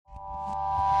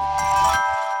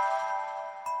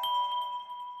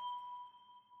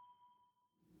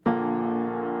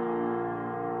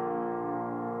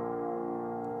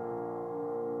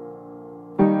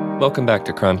Welcome back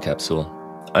to Crime Capsule.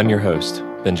 I'm your host,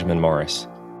 Benjamin Morris.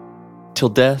 Till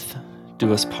death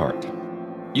do us part.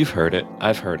 You've heard it,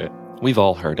 I've heard it, we've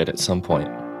all heard it at some point.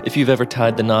 If you've ever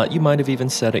tied the knot, you might have even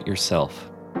said it yourself.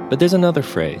 But there's another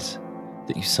phrase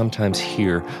that you sometimes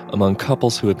hear among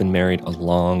couples who have been married a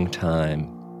long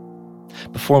time.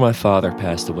 Before my father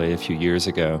passed away a few years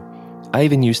ago, I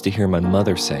even used to hear my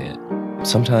mother say it,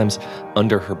 sometimes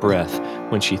under her breath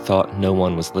when she thought no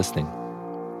one was listening.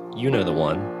 You know the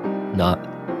one, not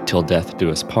till death do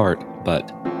us part,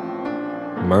 but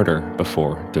murder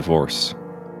before divorce.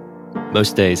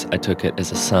 Most days I took it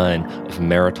as a sign of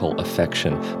marital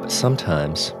affection, but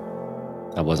sometimes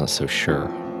I wasn't so sure.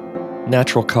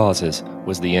 Natural causes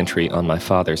was the entry on my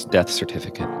father's death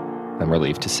certificate, I'm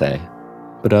relieved to say.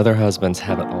 But other husbands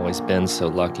haven't always been so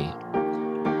lucky.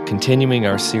 Continuing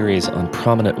our series on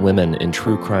prominent women in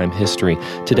true crime history,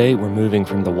 today we're moving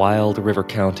from the wild river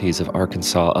counties of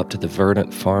Arkansas up to the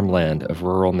verdant farmland of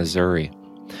rural Missouri,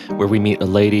 where we meet a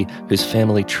lady whose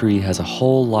family tree has a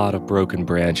whole lot of broken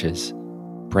branches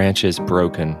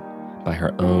broken by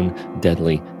her own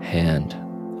deadly hand.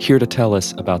 Here to tell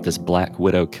us about this Black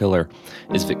Widow killer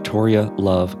is Victoria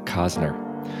Love Cosner,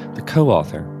 the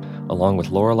co-author, along with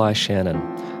Lorelei Shannon,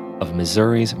 of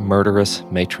Missouri's Murderous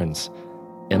Matrons,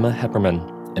 Emma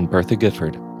Heppermann and Bertha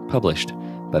Gifford, published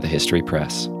by the History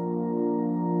Press.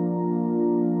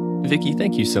 Vicki,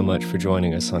 thank you so much for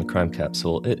joining us on Crime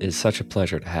Capsule. It is such a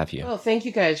pleasure to have you. Well, thank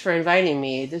you guys for inviting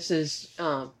me. This is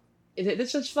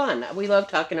fun. We love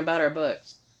talking about our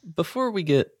books. Before we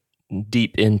get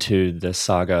deep into the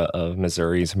saga of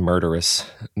Missouri's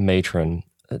Murderous Matron,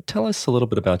 tell us a little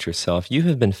bit about yourself. You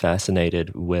have been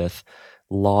fascinated with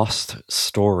lost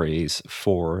stories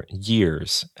for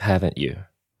years, haven't you?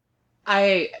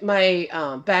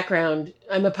 My background,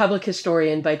 I'm a public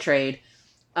historian by trade.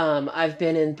 I've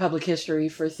been in public history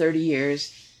for 30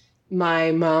 years.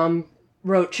 My mom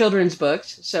wrote children's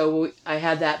books, so I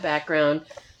had that background.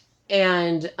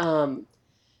 And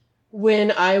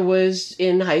when I was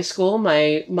in high school,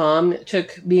 my mom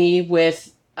took me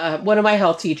with one of my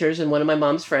health teachers and one of my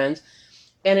mom's friends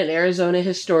and an Arizona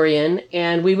historian,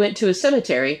 and we went to a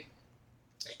cemetery,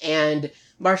 and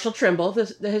Marshall Trimble,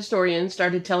 the historian,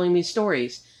 started telling me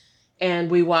stories,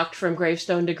 and we walked from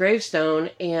gravestone to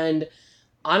gravestone, and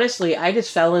honestly, I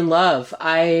just fell in love.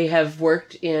 I have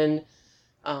worked in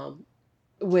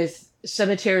with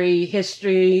cemetery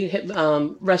history,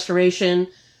 restoration.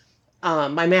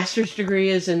 My master's degree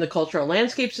is in the cultural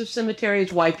landscapes of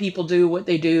cemeteries, why people do what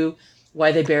they do,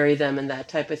 why they bury them, and that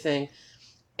type of thing.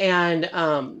 And,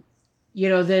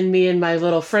 then me and my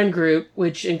little friend group,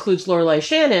 which includes Lorelei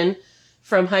Shannon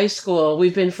from high school,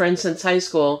 we've been friends since high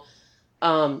school.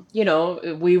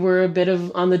 We were a bit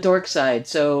of on the dork side.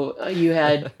 So you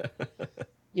had,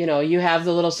 you have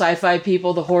the little sci-fi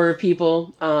people, the horror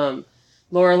people.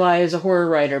 Lorelei is a horror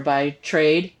writer by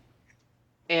trade.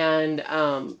 And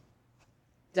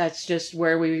that's just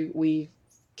where we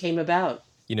came about.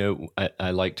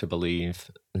 I like to believe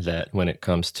that when it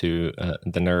comes to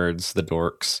the nerds, the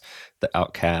dorks, the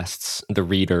outcasts, the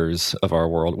readers of our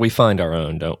world, we find our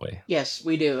own, don't we? Yes,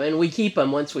 we do. And we keep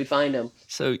them once we find them.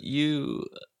 So you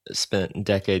spent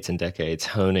decades and decades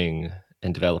honing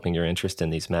and developing your interest in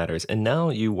these matters. And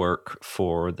now you work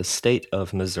for the state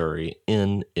of Missouri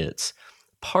in its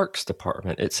Parks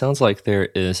Department. It sounds like there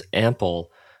is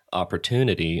ample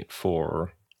opportunity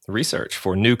for research,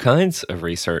 for new kinds of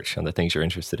research on the things you're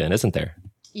interested in, isn't there?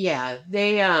 Yeah,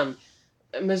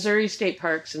 Missouri State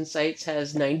Parks and Sites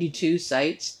has 92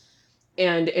 sites,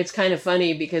 and it's kind of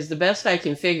funny because the best I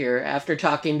can figure after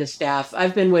talking to staff,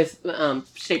 I've been with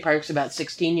State Parks about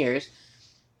 16 years,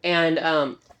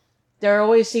 and there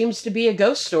always seems to be a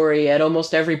ghost story at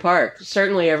almost every park,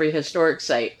 certainly every historic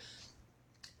site,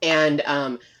 and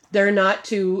they're not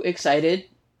too excited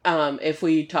if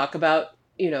we talk about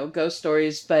ghost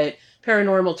stories, but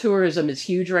paranormal tourism is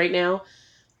huge right now.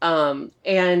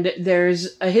 And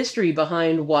there's a history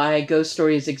behind why ghost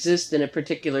stories exist in a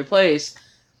particular place.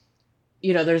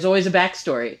 There's always a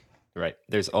backstory. Right.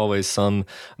 There's always some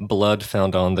blood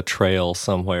found on the trail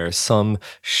somewhere, some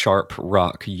sharp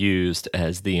rock used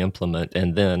as the implement.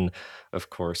 And then, of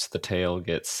course, the tale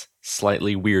gets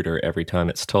slightly weirder every time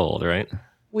it's told, right?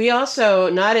 We also,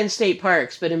 not in state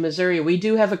parks, but in Missouri, we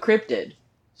do have a cryptid.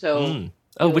 So,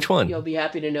 which one? You'll be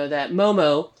happy to know that.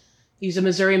 Momo, he's a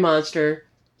Missouri monster.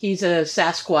 He's a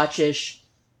Sasquatch-ish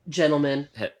gentleman.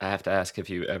 I have to ask, have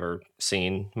you ever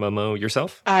seen Momo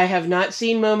yourself? I have not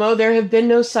seen Momo. There have been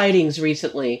no sightings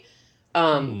recently.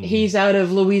 He's out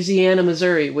of Louisiana,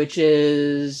 Missouri, which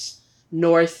is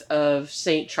north of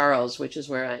St. Charles, which is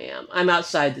where I am. I'm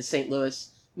outside the St. Louis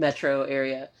metro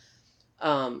area.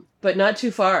 but not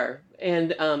too far.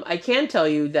 And I can tell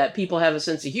you that people have a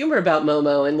sense of humor about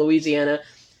Momo in Louisiana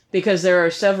because there are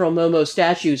several Momo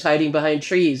statues hiding behind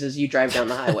trees as you drive down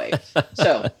the highway.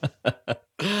 So,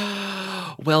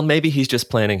 well, maybe he's just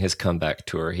planning his comeback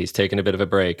tour. He's taking a bit of a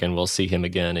break, and we'll see him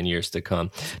again in years to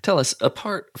come. Tell us,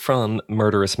 apart from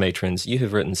Murderous Matrons, you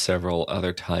have written several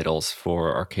other titles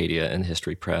for Arcadia and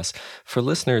History Press. For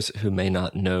listeners who may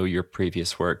not know your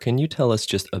previous work, can you tell us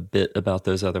just a bit about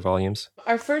those other volumes?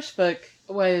 Our first book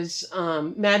was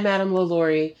Mad Madame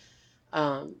LaLaurie,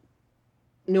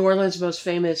 New Orleans' most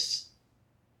famous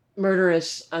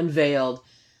murderess unveiled.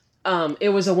 It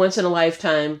was a once in a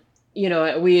lifetime.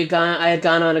 I had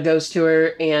gone on a ghost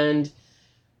tour, and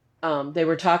they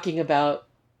were talking about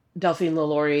Delphine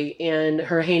LaLaurie and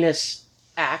her heinous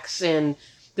acts and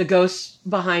the ghosts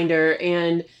behind her.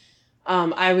 And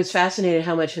I was fascinated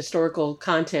how much historical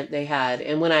content they had.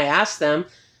 And when I asked them,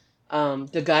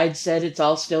 the guide said it's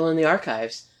all still in the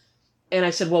archives. And I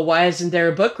said, well, why isn't there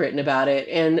a book written about it?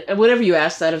 And whenever you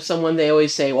ask that of someone, they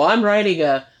always say, well, I'm writing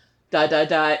a ...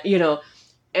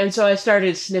 And so I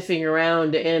started sniffing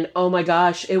around, and oh my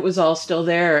gosh, it was all still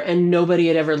there, and nobody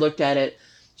had ever looked at it.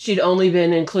 She'd only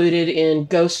been included in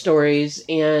ghost stories,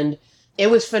 and it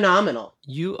was phenomenal.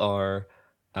 You are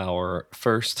our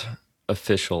first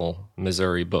official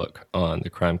Missouri book on the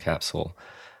Crime Capsule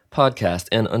podcast,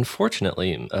 and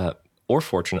unfortunately, or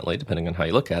fortunately, depending on how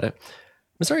you look at it,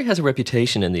 Missouri has a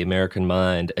reputation in the American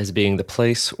mind as being the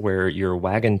place where your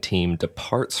wagon team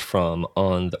departs from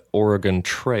on the Oregon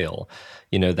Trail.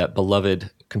 You know, that beloved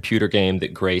computer game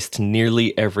that graced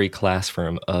nearly every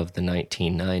classroom of the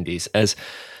 1990s. As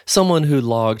someone who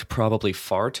logged probably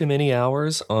far too many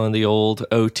hours on the old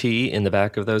OT in the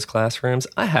back of those classrooms,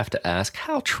 I have to ask,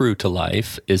 how true to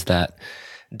life is that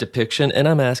depiction? And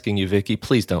I'm asking you, Vicki,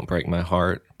 please don't break my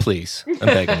heart. Please, I'm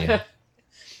begging you.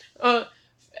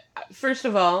 First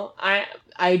of all,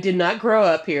 I did not grow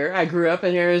up here. I grew up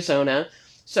in Arizona,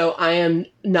 so I am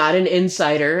not an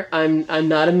insider. I'm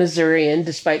not a Missourian,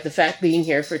 despite the fact being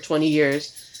here for 20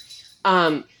 years.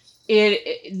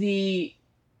 The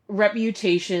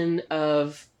reputation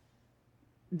of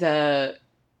the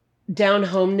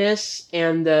down-homeness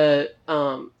and the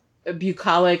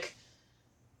bucolic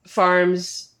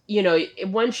farms,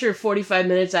 once you're 45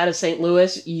 minutes out of St.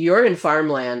 Louis, you're in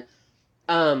farmland.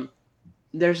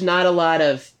 There's not a lot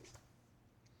of,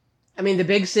 the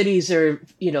big cities are,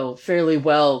 fairly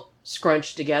well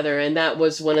scrunched together. And that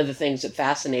was one of the things that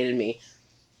fascinated me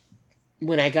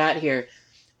when I got here.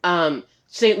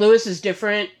 St. Louis is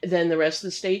different than the rest of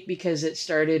the state because it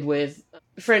started with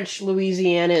French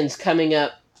Louisianans coming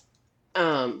up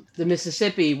the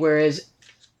Mississippi, whereas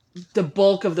the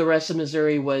bulk of the rest of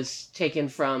Missouri was taken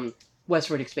from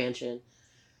westward expansion.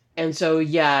 And so,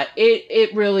 yeah,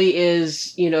 it really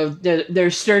is,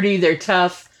 they're sturdy, they're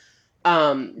tough,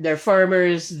 they're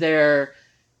farmers, they're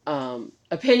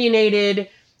opinionated,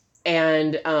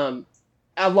 and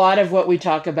a lot of what we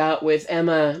talk about with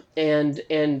Emma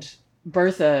and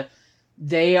Bertha,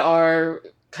 they are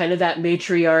kind of that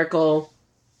matriarchal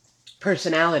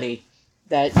personality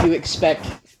that you expect,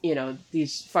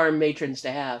 these farm matrons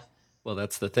to have. Well,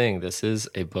 that's the thing. This is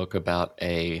a book about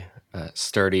a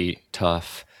sturdy,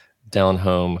 tough,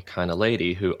 down-home kind of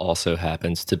lady who also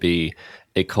happens to be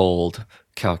a cold,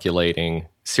 calculating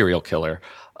serial killer.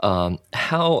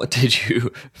 How did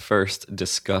you first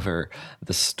discover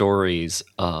the stories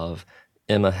of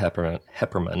Emma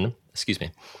Heppermann? Excuse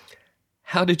me.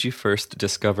 How did you first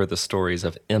discover the stories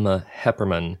of Emma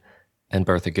Heppermann and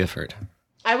Bertha Gifford?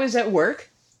 I was at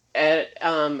work.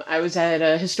 I was at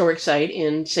a historic site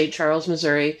in St. Charles,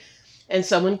 Missouri, and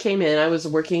someone came in. I was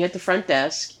working at the front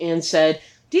desk and said,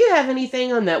 do you have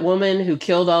anything on that woman who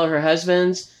killed all her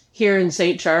husbands here in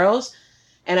St. Charles?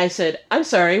 And I said, I'm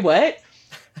sorry, what?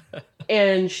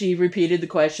 And she repeated the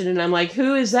question, and I'm like,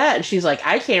 who is that? And she's like,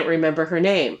 I can't remember her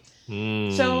name.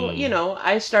 So,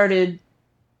 I started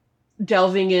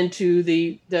delving into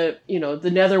the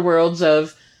netherworlds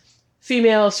of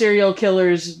female serial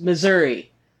killers, Missouri.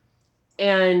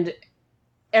 And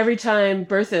every time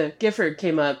Bertha Gifford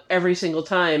came up, every single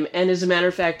time, and as a matter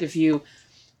of fact, if you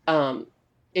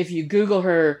Google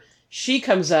her, she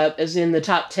comes up as in the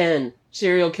top 10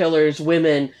 serial killers,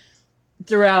 women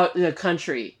throughout the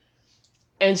country.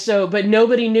 And so, but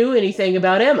nobody knew anything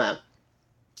about Emma.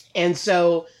 And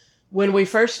so when we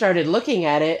first started looking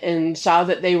at it and saw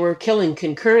that they were killing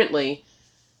concurrently,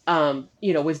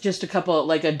 with just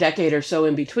a decade or so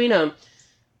in between them,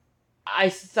 I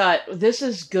thought, this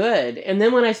is good. And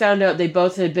then when I found out they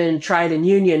both had been tried in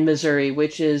Union, Missouri,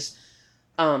 which is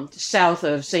south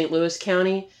of St. Louis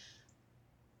County,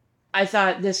 I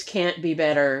thought this can't be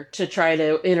better to try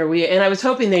to interweave. And I was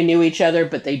hoping they knew each other,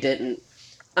 but they didn't.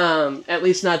 At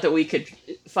least not that we could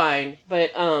find.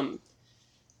 But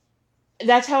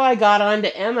that's how I got onto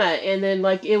Emma. And then,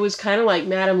 like, it was kind of like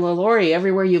Madame LaLaurie.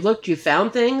 Everywhere you looked, you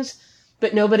found things,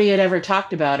 but nobody had ever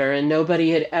talked about her, and nobody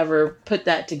had ever put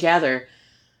that together.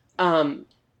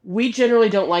 We generally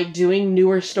don't like doing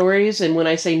newer stories, and when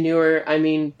I say newer, I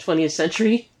mean 20th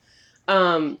century.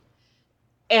 And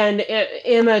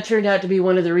Emma turned out to be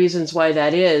one of the reasons why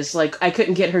that is. Like, I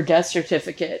couldn't get her death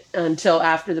certificate until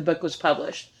after the book was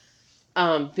published,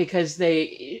 because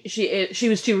she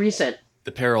was too recent.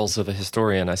 The perils of a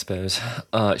historian, I suppose.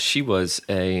 She was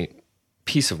a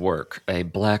piece of work, a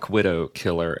Black Widow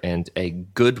killer, and a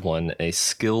good one, a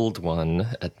skilled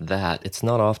one at that. It's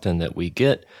not often that we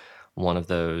get one of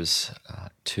those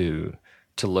to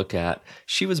look at.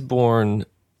 She was born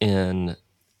in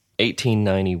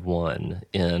 1891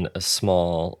 in a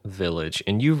small village,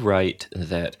 and you write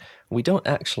that we don't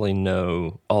actually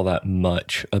know all that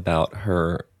much about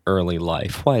her early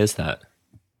life. Why is that?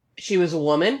 She was a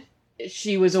woman.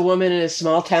 She was a woman in a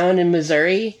small town in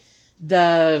Missouri.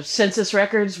 The census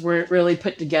records weren't really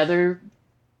put together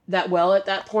that well at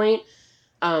that point.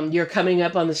 You're coming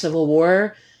up on the Civil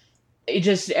War.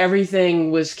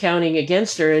 Everything was counting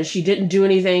against her, and she didn't do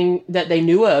anything that they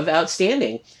knew of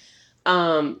outstanding.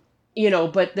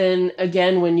 But then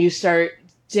again, when you start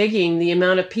digging, the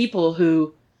amount of people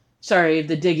who, sorry,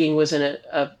 the digging was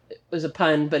a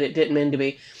pun, but it didn't mean to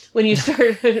be. When you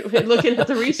start looking at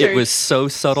the research, it was so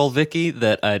subtle, Vicky,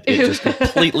 that it just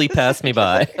completely passed me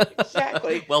by.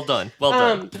 Exactly. Well done. Well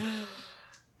done.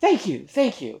 Thank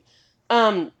you.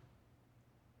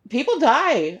 People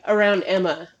die around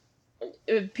Emma.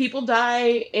 People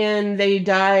die, and they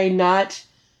die not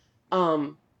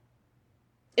in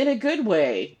a good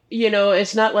way.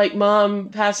 It's not like mom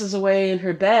passes away in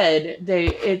her bed.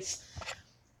 It's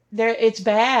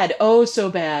bad. Oh, so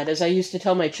bad. As I used to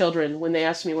tell my children when they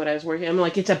asked me what I was working, I'm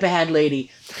like, it's a bad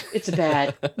lady. It's a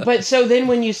bad. But so then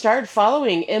when you start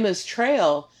following Emma's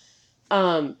trail,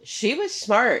 she was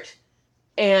smart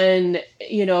and,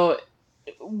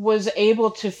 was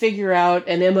able to figure out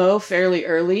an MO fairly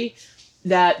early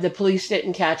that the police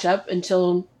didn't catch up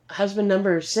until husband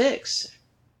number 6.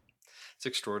 It's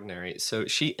extraordinary. So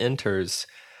she enters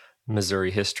Missouri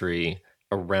history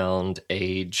around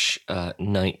age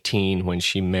 19 when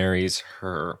she marries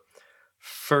her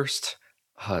first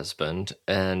husband.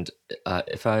 And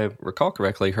if I recall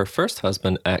correctly, her first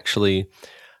husband actually,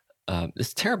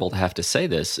 it's terrible to have to say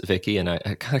this, Vicky, and I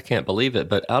kind of can't believe it,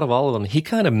 but out of all of them, he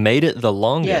kind of made it the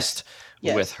longest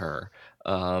Yes. with her.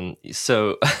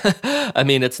 So, I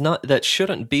mean, it's not, that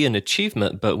shouldn't be an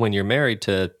achievement, but when you're married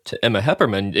to Emma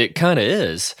Heppermann, it kind of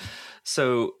is.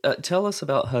 So tell us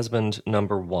about husband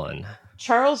number 1.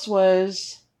 Charles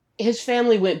his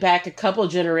family went back a couple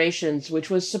generations, which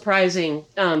was surprising,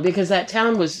 because that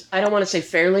town was, I don't want to say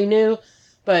fairly new,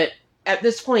 but at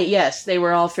this point, yes, they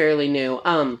were all fairly new.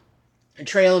 A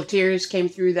trail of tears came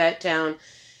through that town.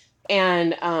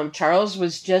 And Charles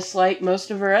was just like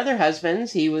most of her other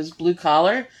husbands. He was blue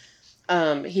collar.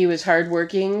 He was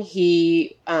hardworking.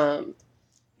 You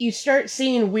start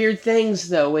seeing weird things,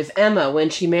 though, with Emma when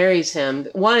she marries him.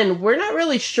 One, we're not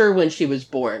really sure when she was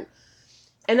born.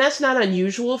 And that's not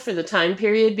unusual for the time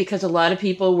period because a lot of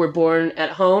people were born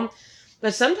at home.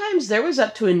 But sometimes there was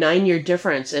up to a 9-year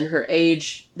difference in her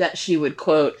age that she would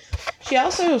quote. She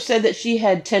also said that she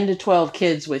had 10 to 12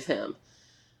 kids with him.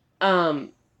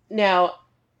 Now,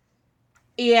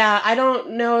 yeah, I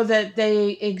don't know that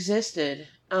they existed.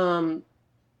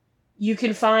 You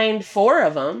can find 4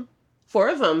 of them. 4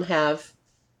 of them have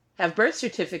birth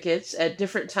certificates at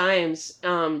different times.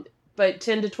 But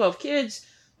 10 to 12 kids,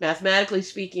 mathematically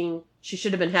speaking, she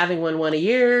should have been having one a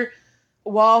year.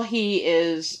 While he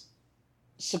is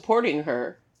supporting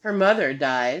her, her mother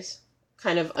dies,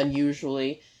 kind of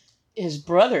unusually. His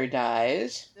brother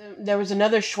dies. There was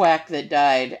another schwack that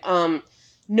died.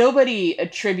 Nobody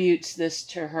attributes this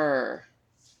to her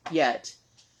yet.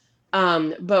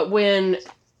 But when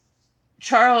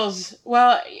Charles,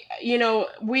 well,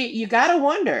 you gotta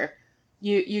wonder.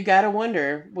 You gotta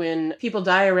wonder when people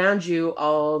die around you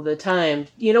all the time.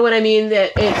 You know what I mean?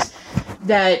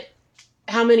 That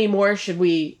how many more should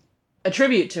we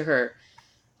attribute to her?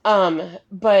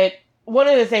 But one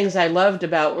of the things I loved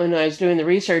about when I was doing the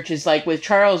research is like with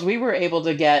Charles, we were able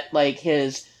to get like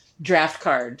his draft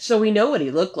card, so we know what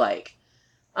he looked like,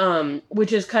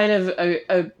 which is kind of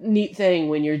a neat thing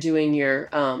when you're doing your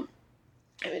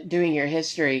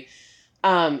history.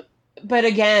 But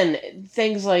again,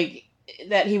 things like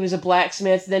that he was a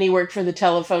blacksmith, then he worked for the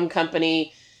telephone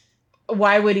company.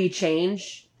 Why would he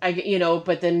change?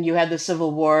 but then you had the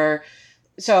Civil War.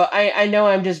 So I know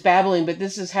I'm just babbling, but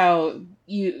this is how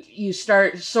you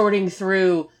start sorting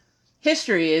through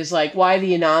history, is like, why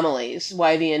the anomalies?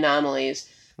 Why the anomalies?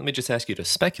 Let me just ask you to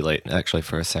speculate, actually,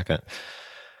 for a second.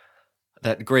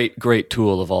 That great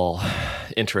tool of all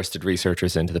interested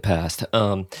researchers into the past.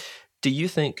 Do you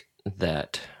think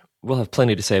that we'll have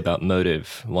plenty to say about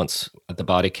motive once the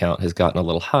body count has gotten a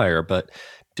little higher, but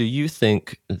do you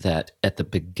think that at the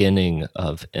beginning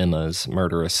of Emma's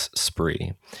murderous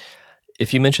spree,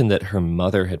 if you mentioned that her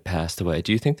mother had passed away,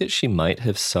 do you think that she might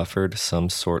have suffered some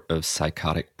sort of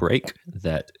psychotic break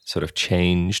that sort of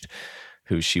changed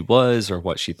who she was or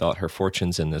what she thought her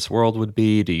fortunes in this world would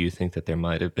be? Do you think that there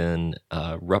might have been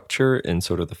a rupture in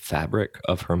sort of the fabric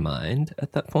of her mind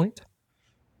at that point?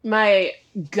 My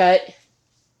gut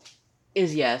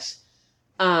is yes.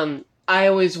 I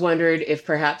always wondered if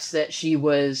perhaps that she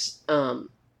was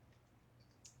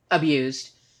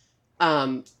abused,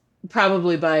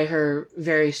 probably by her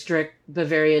very strict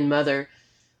Bavarian mother.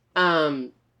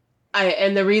 And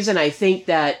the reason I think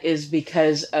that is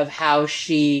because of how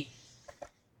she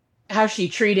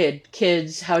treated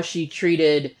kids, how she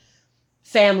treated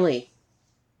family,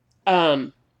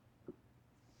 and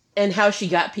how she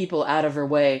got people out of her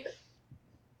way.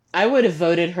 I would have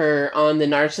voted her on the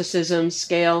narcissism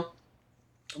scale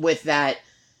with that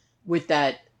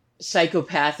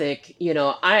psychopathic,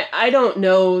 I don't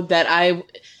know that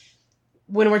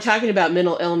when we're talking about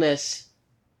mental illness,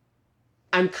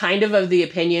 I'm kind of the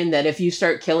opinion that if you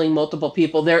start killing multiple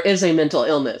people, there is a mental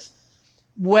illness.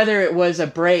 Whether it was a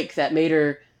break that made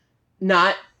her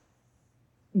not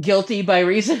guilty by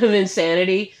reason of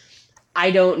insanity,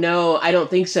 I don't know. I don't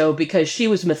think so, because she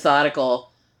was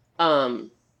methodical.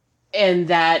 And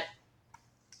that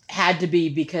had to be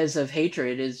because of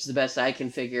hatred, is the best I can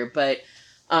figure. But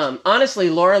honestly,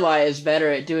 Lorelai is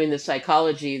better at doing the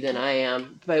psychology than I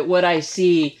am. But what I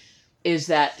see is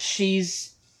that she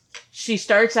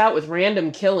starts out with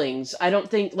random killings. I don't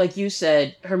think, like you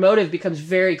said, her motive becomes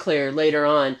very clear later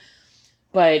on.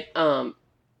 But was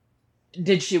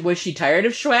she tired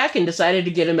of Schwack and decided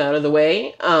to get him out of the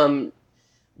way?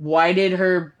 Why did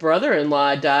her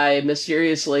brother-in-law die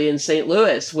mysteriously in St.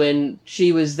 Louis when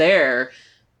she was there?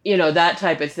 That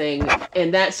type of thing.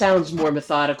 And that sounds more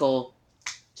methodical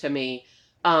to me.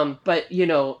 But,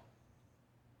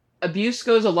 abuse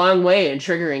goes a long way in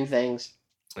triggering things.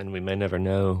 And we may never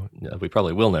know, we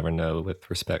probably will never know with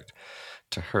respect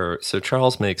to her. So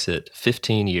Charles makes it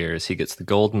 15 years. He gets the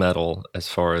gold medal as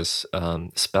far as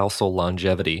spousal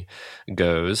longevity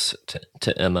goes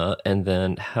to Emma. And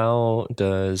then how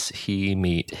does he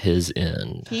meet his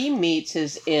end? He meets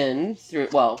his end through,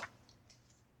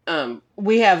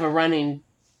 we have a running,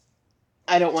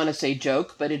 I don't want to say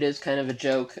joke, but it is kind of a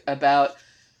joke about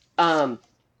that,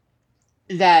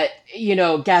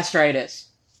 gastritis.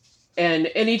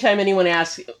 And anytime anyone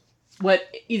asks what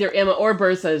either Emma or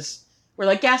Bertha's, we're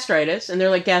like, gastritis. And they're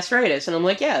like, gastritis. And I'm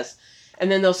like, yes.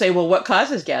 And then they'll say, well, what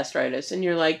causes gastritis? And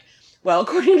you're like, well,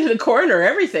 according to the coroner,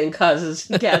 everything causes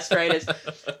gastritis.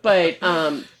 But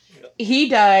he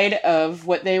died of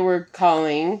what they were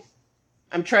calling,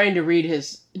 I'm trying to read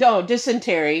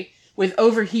dysentery with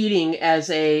overheating as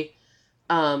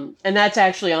and that's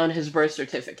actually on his birth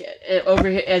certificate,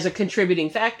 as a contributing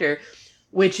factor,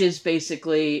 which is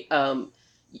basically,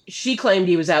 she claimed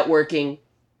he was out working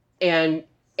and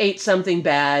ate something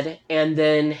bad and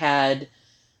then had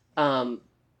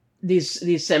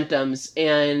these symptoms,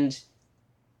 and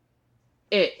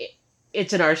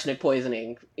it's an arsenic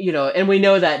poisoning, and we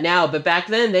know that now, but back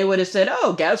then they would have said,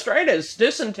 oh, gastritis,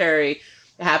 dysentery,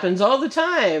 happens all the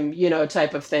time,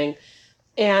 type of thing.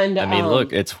 And I mean,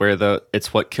 look, it's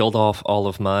what killed off all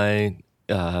of my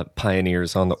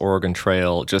pioneers on the Oregon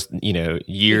Trail, just,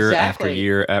 year after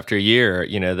year after year.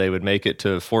 They would make it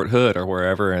to Fort Hood or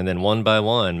wherever, and then one by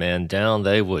one, man, down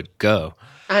they would go.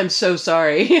 I'm so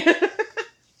sorry.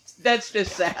 That's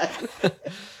just sad.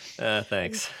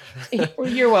 Thanks.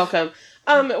 You're welcome.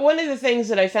 One of the things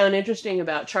that I found interesting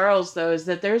about Charles, though, is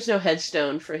that there's no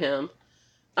headstone for him,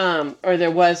 or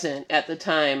there wasn't at the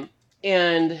time.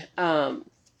 And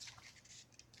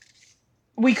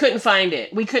we couldn't find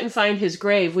it. We couldn't find his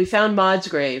grave. We found Maud's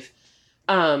grave.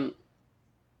 Why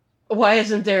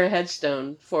isn't there a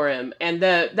headstone for him? And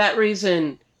that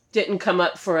reason didn't come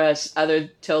up for us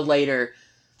till later.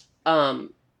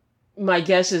 My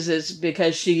guess is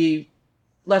because she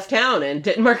left town and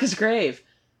didn't mark his grave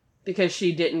because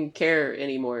she didn't care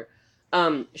anymore.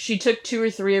 She took 2 or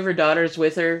 3 of her daughters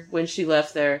with her when she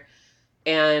left there,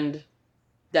 and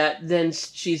then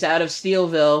she's out of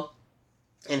Steelville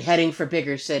and heading for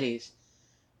bigger cities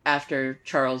after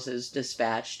Charles is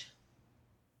dispatched.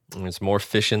 There's more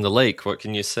fish in the lake. What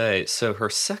can you say? So her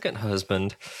second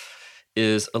husband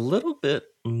is a little bit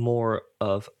more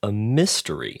of a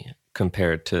mystery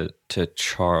compared to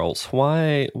Charles.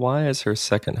 Why is her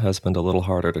second husband a little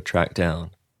harder to track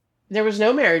down? There was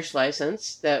no marriage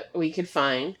license that we could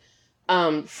find.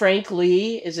 Frank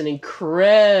Lee is an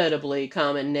incredibly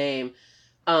common name.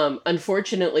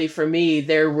 Unfortunately for me,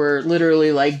 there were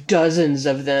literally like dozens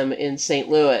of them in St.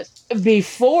 Louis.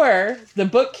 Before the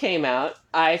book came out,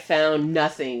 I found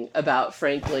nothing about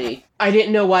Frank Lee. I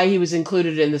didn't know why he was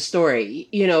included in the story,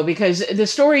 because the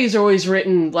story is always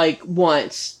written like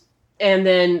once, and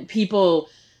then people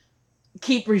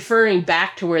keep referring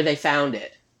back to where they found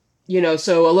it.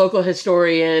 So a local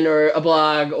historian or a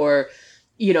blog or,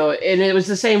 and it was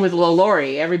the same with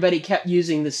Laurie. Everybody kept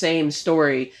using the same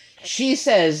story. She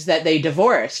says that they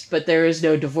divorced, but there is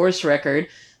no divorce record.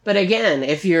 But again,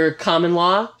 if you're common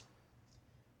law,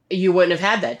 you wouldn't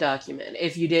have had that document.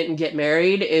 If you didn't get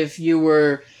married, if you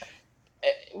were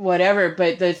whatever.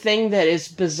 But the thing that is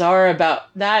bizarre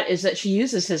about that is that she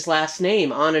uses his last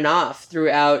name on and off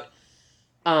throughout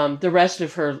the rest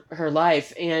of her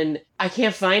life. And I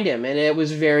can't find him. And it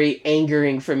was very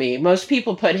angering for me. Most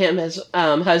people put him as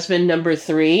husband number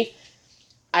 3.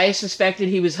 I suspected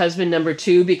he was husband number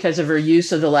 2 because of her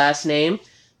use of the last name,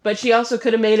 but she also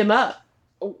could have made him up.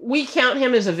 We count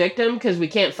him as a victim because we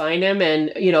can't find him, and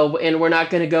and we're not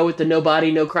going to go with the no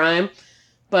body, no crime.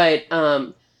 But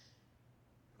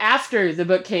after the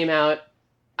book came out,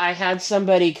 I had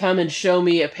somebody come and show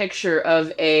me a picture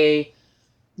of a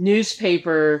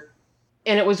newspaper,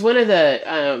 and it was one of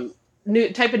the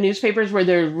new type of newspapers where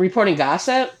they're reporting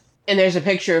gossip, and there's a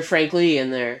picture of Frank Lee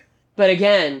in there. But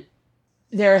again,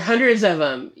 there are hundreds of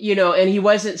them, and he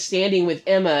wasn't standing with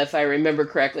Emma, if I remember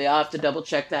correctly. I'll have to double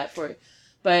check that for you.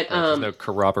 But there's no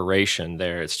corroboration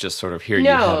there. It's just sort of here you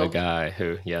have a guy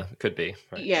who, could be.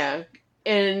 Right. Yeah.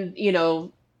 And,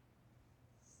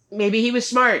 maybe he was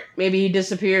smart. Maybe he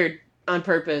disappeared on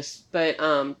purpose. But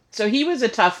so he was a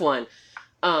tough one.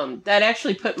 That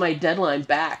actually put my deadline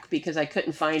back because I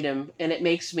couldn't find him. And it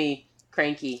makes me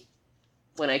cranky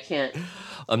when I can't.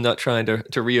 I'm not trying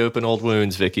to reopen old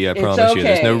wounds, Vicky. I promise you.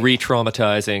 There's no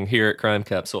re-traumatizing here at Crime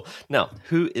Capsule. Now,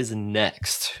 who is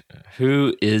next?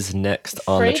 Who is next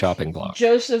on the chopping block?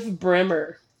 Joseph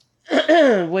Bremer,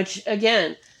 which,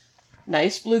 again,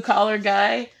 nice blue-collar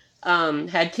guy.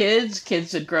 Had kids.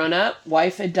 Kids had grown up.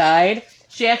 Wife had died.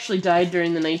 She actually died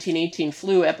during the 1918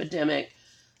 flu epidemic,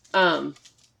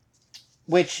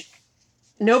 which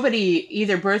nobody,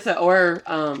 either Bertha or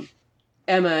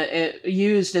Emma,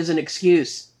 used as an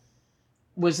excuse,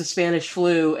 was the Spanish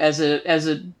flu as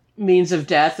a means of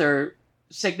death or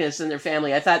sickness in their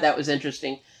family. I thought that was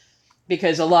interesting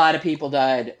because a lot of people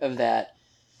died of that.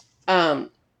 The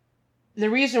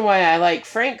reason why I like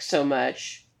Frank so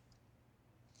much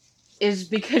is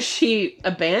because she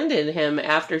abandoned him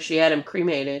after she had him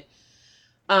cremated.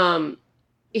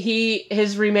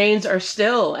 His remains are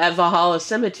still at Valhalla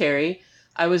Cemetery.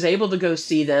 I was able to go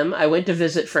see them. I went to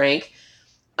visit Frank.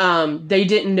 They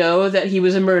didn't know that he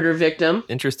was a murder victim.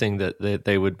 Interesting that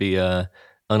they would be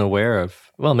unaware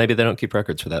of. Well, maybe they don't keep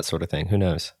records for that sort of thing. Who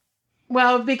knows?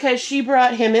 Well, because she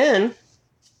brought him in.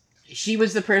 She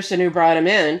was the person who brought him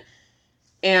in.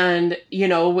 And,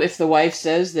 if the wife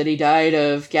says that he died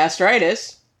of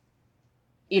gastritis,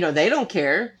 they don't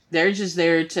care. They're just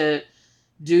there to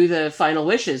do the final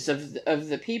wishes of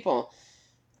the people.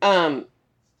 One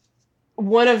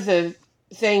of the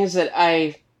things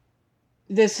that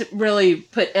this really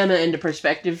put Emma into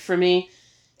perspective for me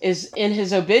is in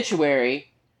his obituary,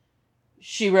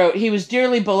 she wrote, he was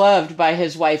dearly beloved by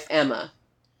his wife, Emma.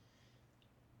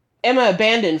 Emma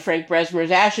abandoned Frank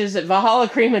Bremer's ashes at Valhalla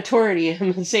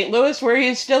Crematorium in St. Louis, where he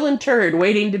is still interred,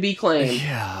 waiting to be claimed.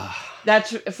 Yeah.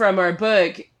 That's from our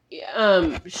book.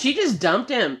 She just dumped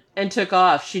him and took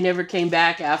off. She never came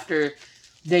back after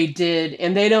they did.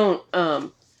 And they don't,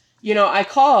 I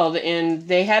called and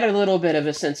they had a little bit of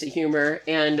a sense of humor.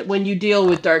 And when you deal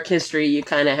with dark history, you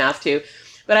kind of have to.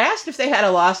 But I asked if they had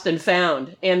a lost and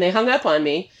found, and they hung up on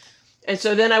me. And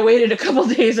so then I waited a couple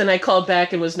days and I called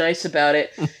back and was nice about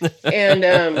it.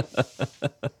 And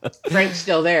Frank's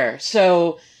still there.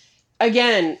 So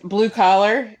again, blue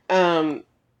collar.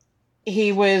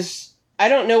 He was, I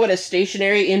don't know what a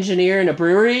stationary engineer in a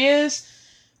brewery is,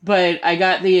 but I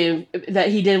got that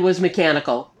he did was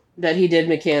mechanical, that he did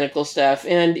mechanical stuff.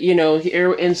 And,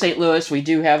 here in St. Louis, we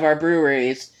do have our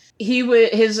breweries.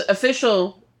 His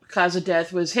official cause of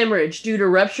death was hemorrhage due to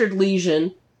ruptured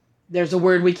lesion. There's a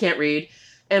word we can't read,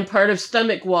 and part of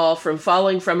stomach wall from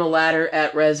falling from a ladder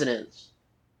at residence.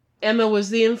 Emma was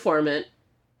the informant,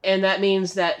 and that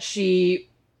means that she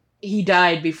he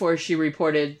died before she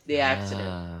reported the accident.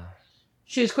 Ah.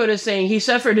 She was quoted as saying, "He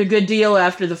suffered a good deal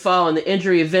after the fall, and the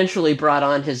injury eventually brought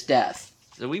on his death."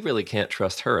 So we really can't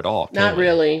trust her at all, can Not we?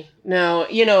 really. No.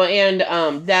 And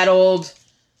that old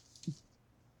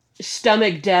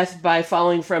stomach death by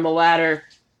falling from a ladder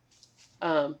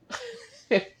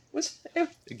it was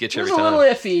It gets you every a time. little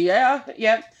iffy. Yeah.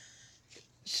 Yep.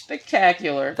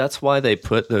 Spectacular. That's why they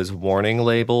put those warning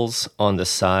labels on the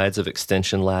sides of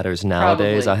extension ladders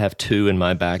nowadays. Probably. I have 2 in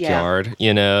my backyard,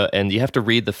 and you have to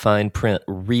read the fine print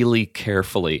really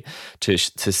carefully to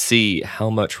see how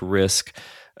much risk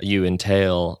you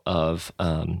entail of,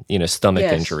 stomach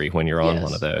Yes. injury when you're on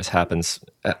one of those. Happens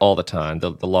all the time.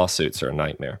 The lawsuits are a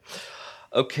nightmare.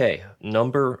 Okay,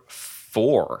 number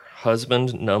 4.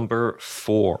 Husband number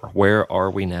 4. Where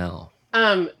are we now?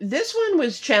 This one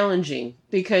was challenging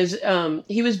because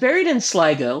he was buried in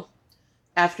Sligo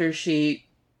after she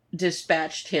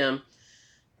dispatched him.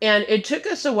 And it took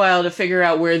us a while to figure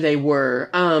out where they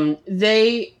were.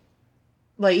 He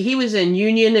was in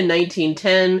Union in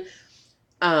 1910.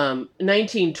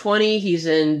 1920, he's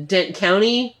in Dent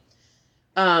County.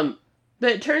 But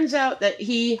it turns out that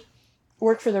he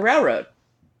worked for the railroad.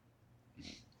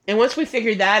 And once we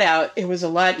figured that out, it was a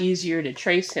lot easier to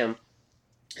trace him.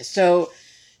 So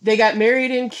they got married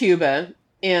in Cuba,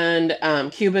 and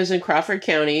Cuba's in Crawford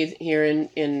County here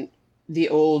in the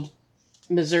old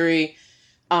Missouri.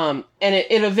 And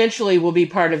it eventually will be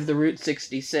part of the Route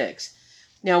 66.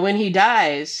 Now, when he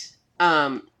dies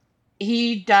at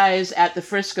the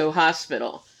Frisco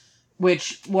Hospital,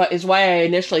 which is why I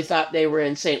initially thought they were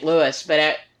in St. Louis, but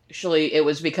actually it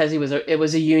was because it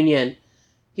was a union.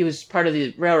 He was part of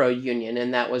the railroad union,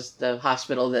 and that was the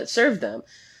hospital that served them.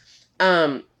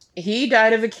 He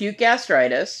died of acute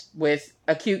gastritis, with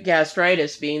acute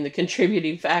gastritis being the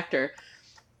contributing factor.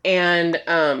 And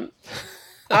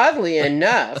oddly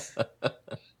enough,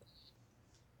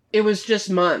 it was just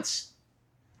months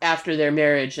after their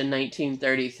marriage in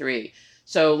 1933.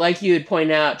 So like you had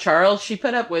pointed out, Charles, she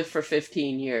put up with for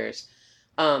 15 years.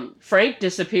 Frank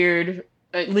disappeared.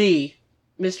 Mr.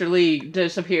 Lee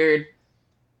disappeared.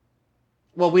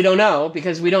 Well, we don't know,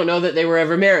 because we don't know that they were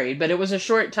ever married, but it was a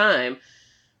short time.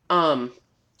 And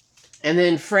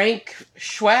then Frank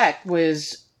Schwack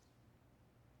was,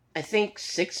 I think,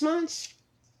 6 months?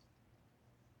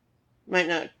 Might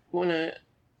not want to...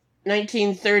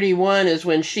 1931 is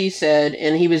when she said,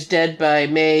 and he was dead by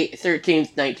May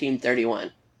 13th,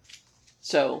 1931.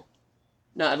 So,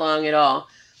 not long at all.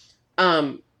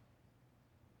 A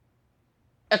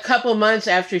couple months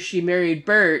after she married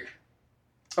Bert,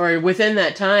 or within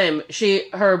that time,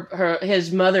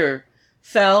 his mother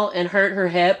fell and hurt her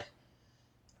hip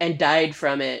and died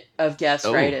from it of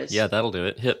gastritis. Oh, yeah, that'll do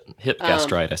it. Hip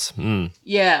gastritis.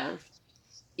 Yeah.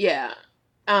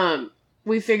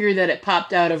 We figured that it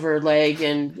popped out of her leg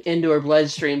and into her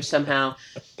bloodstream somehow.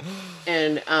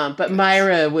 And but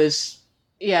Myra was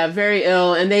very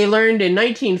ill, and they learned in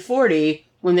 1940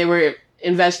 when they were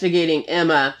investigating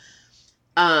Emma,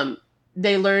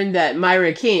 they learned that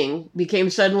Myra King became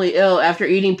suddenly ill after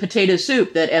eating potato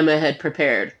soup that Emma had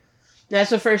prepared. That's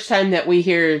the first time that we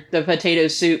hear the potato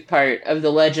soup part of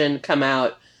the legend come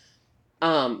out.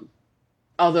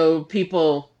 Although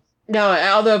people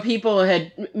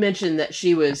had mentioned that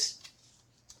she was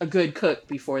a good cook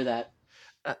before that.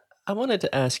 I wanted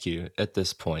to ask you at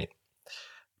this point,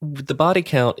 the body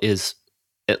count is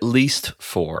at least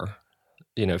 4.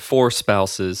 4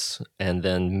 spouses, and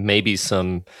then maybe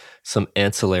some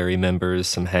ancillary members,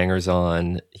 some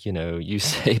hangers-on. You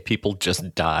say people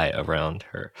just die around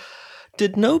her.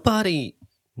 Did nobody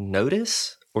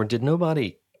notice, or did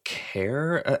nobody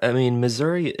care? I mean,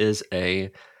 Missouri is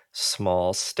a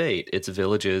small state. Its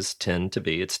towns tend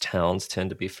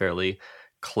to be fairly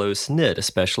close-knit,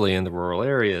 especially in the rural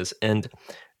areas. And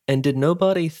did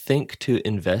nobody think to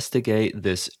investigate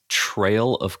this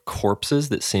trail of corpses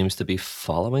that seems to be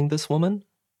following this woman?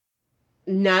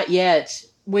 Not yet,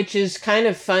 which is kind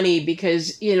of funny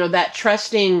because, that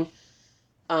trusting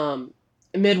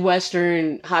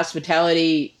Midwestern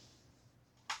hospitality,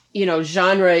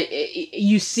 genre,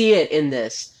 you see it in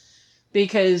this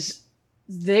because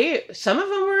some of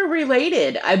them were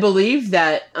related. I believe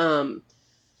that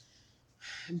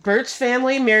Bert's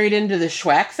family married into the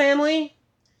Schwack family.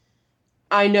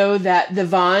 I know that the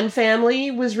Vaughn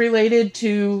family was related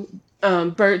to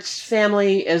Bert's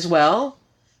family as well.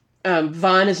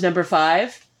 Vaughn is number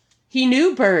 5. He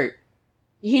knew Bert.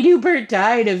 He knew Bert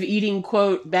died of eating,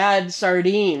 quote, bad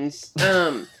sardines.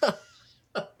 I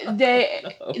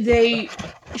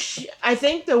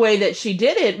think the way that she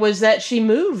did it was that she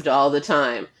moved all the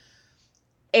time.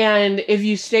 And if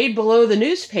you stayed below the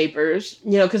newspapers,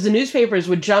 because the newspapers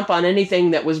would jump on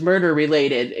anything that was murder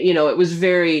related, it was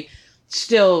very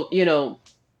still,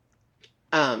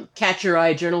 catch your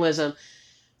eye journalism.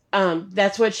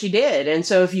 That's what she did. And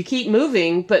so if you keep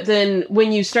moving, but then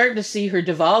when you start to see her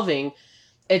devolving,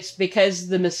 it's because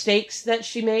the mistakes that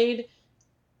she made,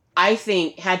 I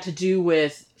think, had to do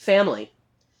with family.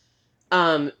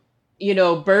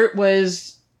 Bert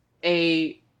was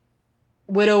a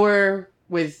widower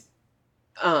with,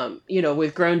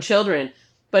 with grown children,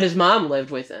 but his mom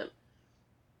lived with him.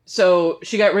 So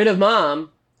she got rid of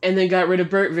mom and then got rid of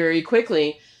Bert very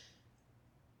quickly.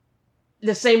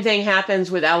 The same thing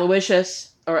happens with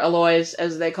Aloysius, or Aloys,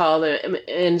 as they call him,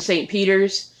 in St.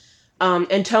 Peter's,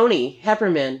 and Tony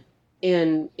Heppermann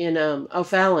in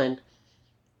O'Fallon.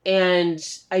 And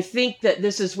I think that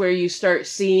this is where you start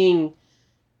seeing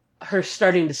her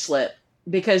starting to slip.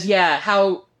 Because,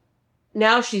 how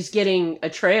now she's getting a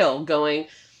trail going.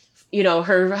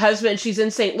 Her husband, she's in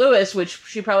St. Louis, which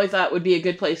she probably thought would be a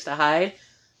good place to hide.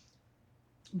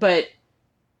 But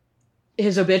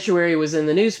his obituary was in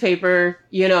the newspaper.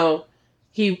 He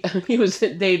was,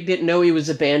 they didn't know he was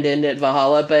abandoned at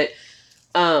Valhalla. But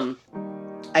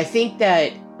I think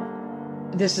that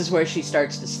this is where she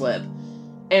starts to slip.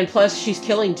 And plus, she's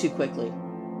killing too quickly.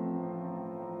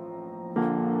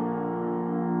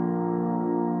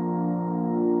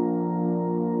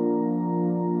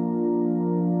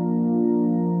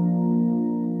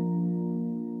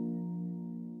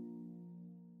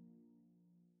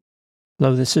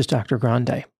 Hello, this is Dr.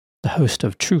 Grande, the host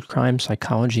of True Crime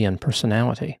Psychology and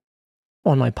Personality.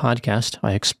 On my podcast,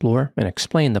 I explore and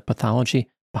explain the pathology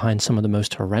behind some of the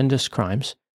most horrendous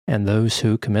crimes and those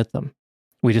who commit them.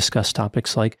 We discuss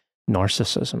topics like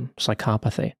narcissism,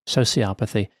 psychopathy,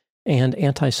 sociopathy, and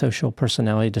antisocial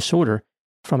personality disorder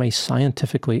from a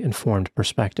scientifically informed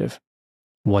perspective.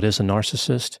 What is a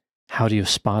narcissist? How do you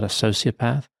spot a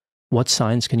sociopath? What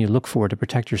signs can you look for to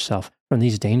protect yourself from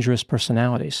these dangerous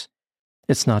personalities?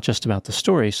 It's not just about the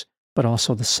stories, but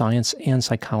also the science and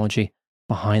psychology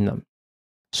behind them.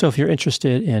 So if you're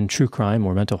interested in true crime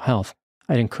or mental health,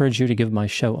 I'd encourage you to give my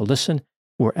show a listen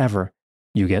wherever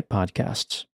you get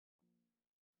podcasts.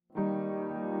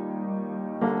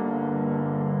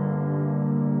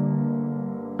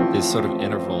 This sort of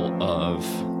interval of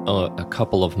a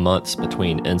couple of months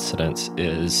between incidents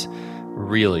is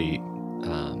really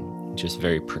just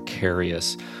very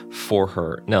precarious for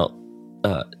her. Now,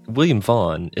 William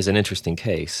Vaughn is an interesting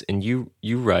case, and you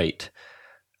write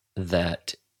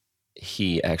that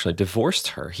he actually divorced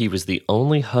her. He was the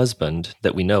only husband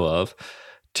that we know of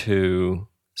to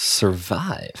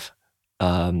survive.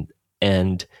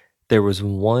 And there was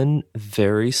one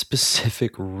very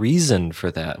specific reason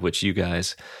for that, which you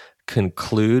guys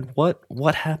conclude.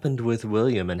 What happened with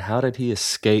William, and how did he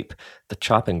escape the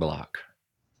chopping block?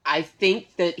 I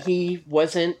think that he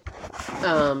wasn't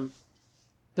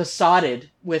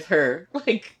besotted with her,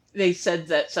 like they said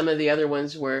that some of the other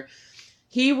ones were.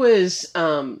 He was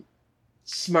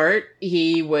smart,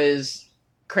 he was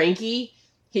cranky,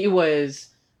 he was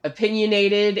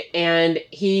opinionated, and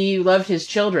he loved his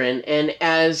children. And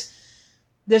as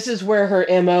this is where her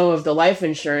MO of the life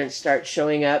insurance starts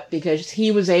showing up, because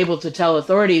he was able to tell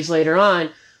authorities later on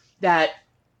that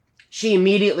she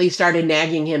immediately started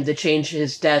nagging him to change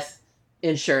his death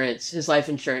insurance, his life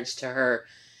insurance, to her.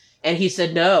 And he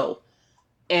said no.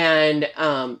 And,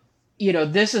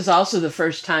 this is also the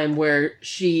first time where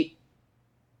she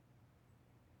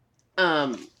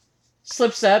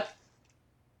slips up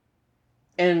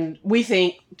and we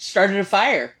think started a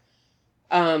fire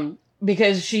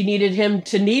because she needed him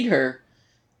to need her.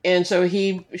 And so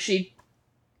his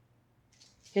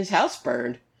house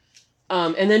burned.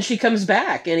 And then she comes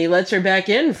back and he lets her back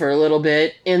in for a little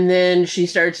bit. And then she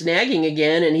starts nagging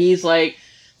again. And he's like,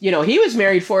 he was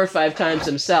married 4 or 5 times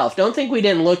himself. Don't think we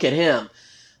didn't look at him.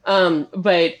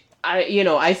 But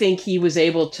I think he was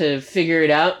able to figure it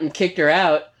out and kicked her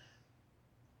out.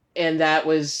 And that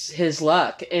was his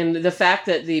luck. And the fact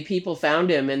that the people found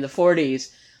him in the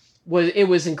 40s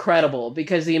was incredible,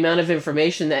 because the amount of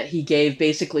information that he gave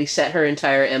basically set her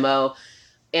entire MO,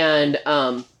 and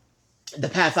the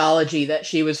pathology that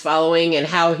she was following and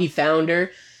how he found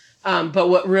her. But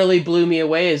what really blew me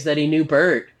away is that he knew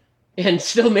Bert and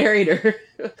still married her.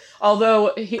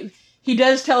 Although he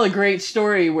does tell a great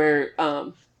story where,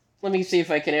 let me see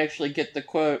if I can actually get the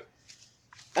quote.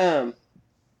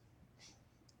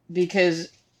 Because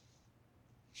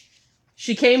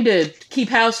she came to keep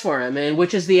house for him, and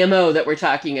which is the MO that we're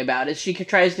talking about, is she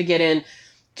tries to get in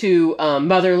to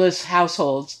motherless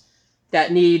households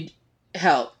that need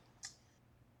help.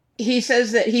 he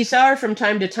says that he saw her from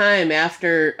time to time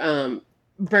after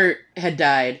Bert had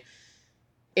died,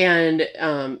 and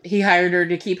he hired her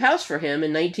to keep house for him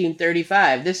in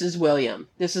 1935. This is William.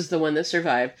 This is the one that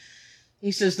survived.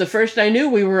 He says, the first I knew,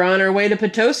 we were on our way to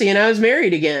Potosi, and I was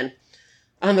married again.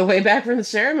 On the way back from the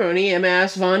ceremony, Emma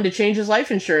asked Vaughn to change his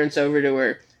life insurance over to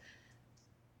her.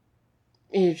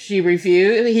 He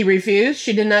refused.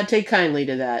 She did not take kindly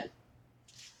to that.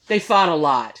 They fought a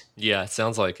lot. Yeah, it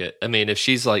sounds like it. I mean, if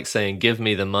she's like saying, give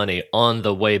me the money on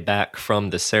the way back from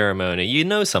the ceremony, you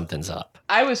know something's up.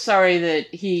 I was sorry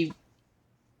that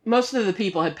most of the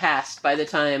people had passed by the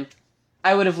time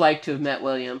I would have liked to have met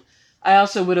William. I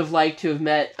also would have liked to have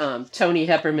met Tony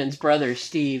Heppermann's brother,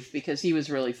 Steve, because he was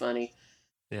really funny.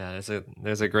 Yeah,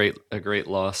 there's a great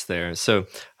loss there. So,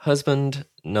 husband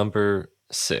number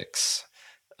 6,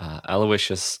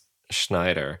 Aloysius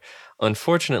Schneider.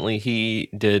 Unfortunately, he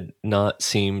did not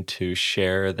seem to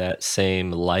share that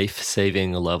same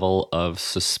life-saving level of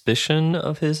suspicion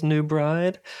of his new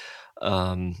bride.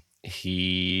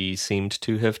 He seemed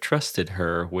to have trusted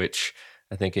her, which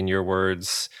I think, in your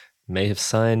words, may have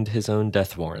signed his own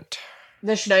death warrant.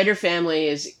 The Schneider family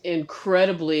is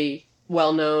incredibly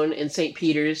well known in St.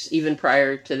 Peter's, even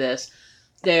prior to this.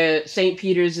 St.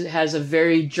 Peter's has a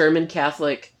very German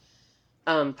Catholic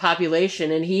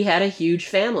population, and he had a huge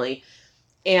family.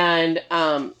 And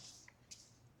Emma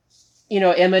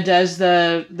does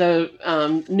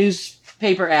the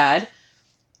newspaper ad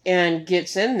and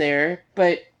gets in there,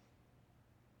 but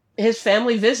his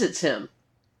family visits him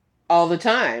all the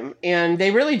time, and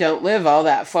they really don't live all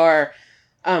that far.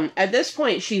 At this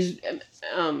point, she's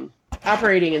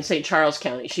operating in St. Charles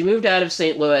County. She moved out of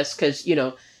St. Louis because,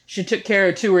 she took care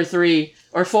of 2 or 3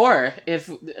 or 4 if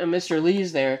Mr.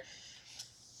 Lee's there.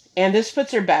 And this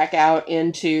puts her back out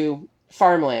into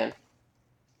farmland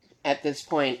at this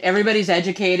point. Everybody's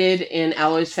educated in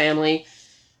Aloy's family,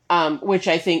 which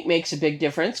I think makes a big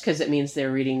difference because it means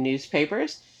they're reading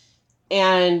newspapers.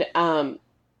 And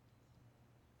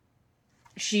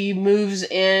she moves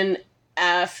in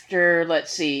after,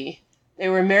 let's see, they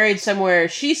were married somewhere,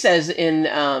 she says, in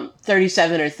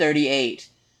 37 or 38.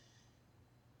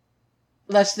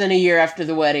 Less than a year after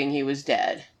the wedding, he was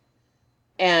dead.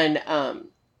 And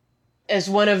as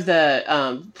one of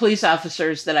the police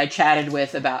officers that I chatted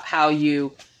with about how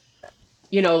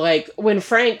like when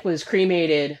Frank was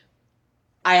cremated,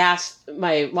 I asked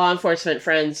my law enforcement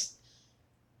friends,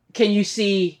 can you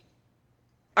see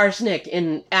arsenic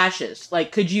in ashes?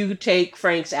 Like, could you take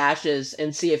Frank's ashes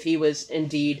and see if he was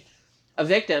indeed a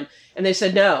victim? And they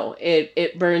said, no,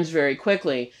 it burns very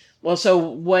quickly. Well, so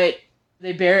what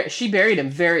she buried him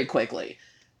very quickly.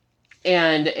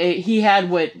 And he had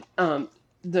what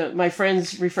my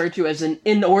friends refer to as an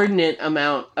inordinate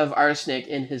amount of arsenic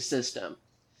in his system.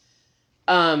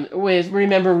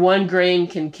 Remember, 1 grain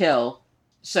can kill.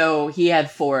 So he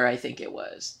had 4, I think it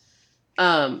was.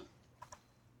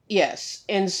 Yes.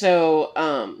 And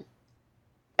so,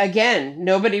 again,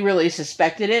 nobody really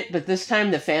suspected it, but this time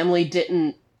the family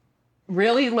didn't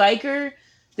really like her.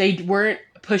 They weren't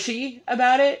pushy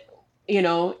about it.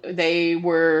 They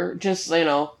were just,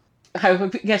 I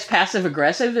guess passive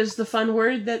aggressive is the fun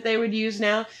word that they would use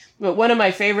now. But one of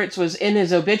my favorites was in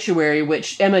his obituary,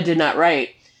 which Emma did not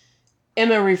write.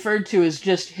 Emma referred to as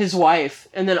just his wife,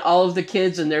 and then all of the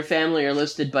kids and their family are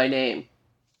listed by name.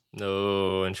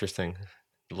 Oh, interesting.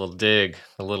 A little dig.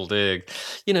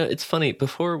 It's funny,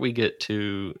 before we get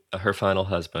to her final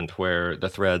husband, where the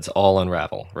threads all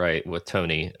unravel, right, with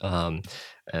Tony,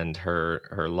 and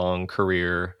her long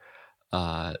career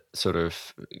sort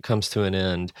of comes to an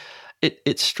end.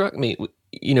 It struck me,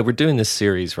 we're doing this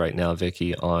series right now,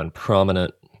 Vicky, on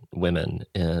prominent women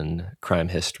in crime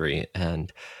history,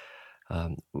 and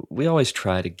we always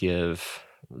try to give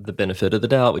the benefit of the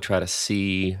doubt. We try to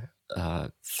see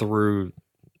through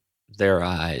their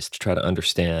eyes to try to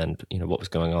understand, what was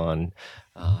going on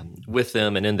with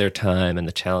them and in their time and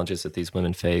the challenges that these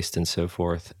women faced and so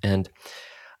forth. And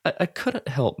I couldn't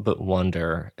help but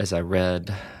wonder as I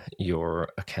read your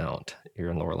account, your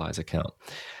and Lorelei's account.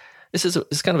 This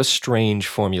is kind of a strange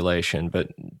formulation, but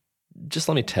just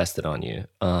let me test it on you.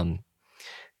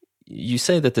 You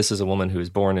say that this is a woman who was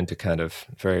born into kind of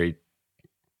very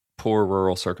poor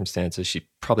rural circumstances. She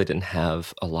probably didn't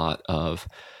have a lot of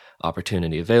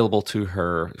opportunity available to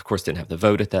her. Of course, didn't have the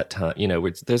vote at that time.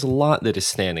 There's a lot that is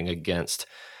standing against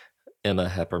Emma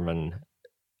Heppermann,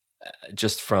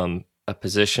 just from a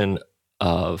position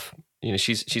of,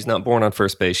 she's not born on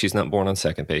first base. She's not born on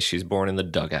second base. She's born in the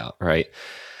dugout, right?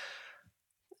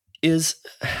 Is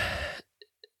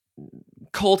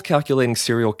cold calculating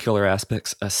serial killer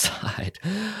aspects aside,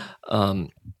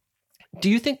 Do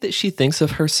you think that she thinks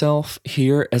of herself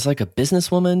here as like a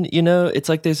businesswoman? It's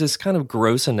like there's this kind of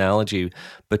gross analogy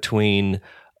between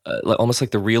almost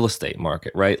like the real estate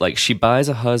market, right? Like she buys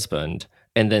a husband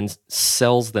and then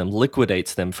sells them,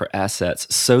 liquidates them for assets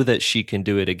so that she can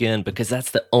do it again, because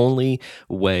that's the only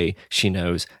way she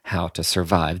knows how to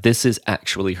survive. This is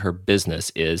actually her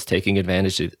business, is taking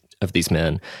advantage of these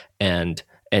men and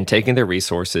taking their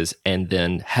resources and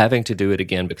then having to do it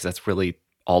again because that's really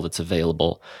all that's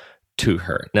available to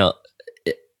her. Now,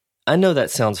 I know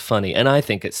that sounds funny, and I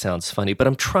think it sounds funny, but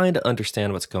I'm trying to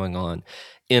understand what's going on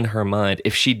in her mind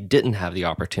if she didn't have the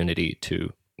opportunity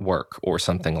to work or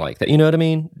something like that. You know what I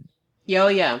mean? Yeah, oh,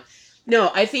 yeah.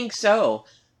 No, I think so.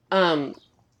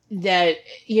 That,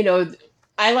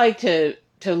 I like to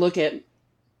look at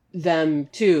them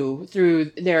too through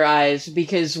their eyes,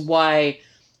 because why,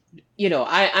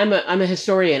 I'm a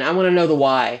historian. I want to know the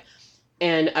why.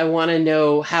 And I want to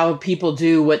know how people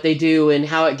do what they do and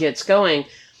how it gets going.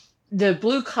 The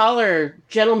blue collar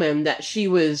gentlemen that she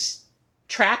was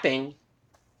trapping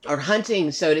or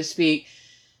hunting, so to speak,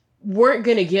 weren't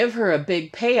going to give her a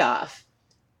big payoff.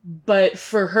 But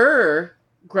for her,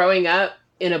 growing up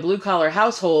in a blue collar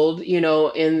household,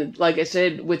 and like I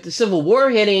said, with the Civil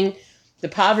War hitting, the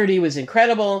poverty was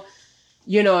incredible.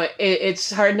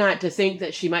 It's hard not to think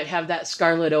that she might have that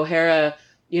Scarlett O'Hara,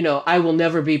 I will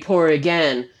never be poor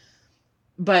again.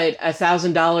 But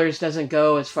 $1,000 doesn't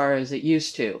go as far as it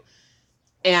used to.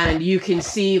 And you can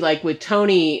see, like with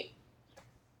Tony,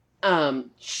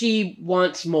 she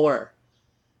wants more.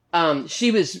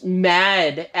 She was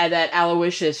mad at that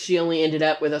Aloysius. She only ended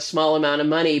up with a small amount of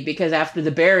money because after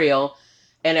the burial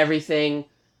and everything,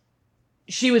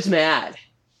 she was mad.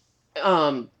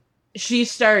 She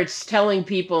starts telling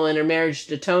people in her marriage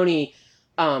to Tony,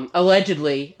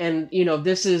 allegedly, and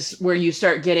this is where you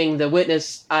start getting the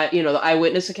witness, the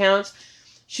eyewitness accounts.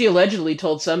 She allegedly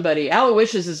told somebody,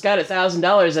 Aloysius has got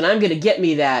 $1,000 and I'm going to get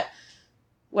me that.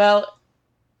 Well,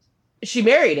 she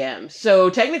married him, so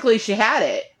technically she had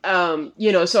it.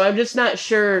 So I'm just not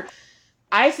sure.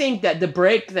 I think that the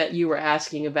break that you were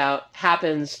asking about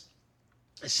happens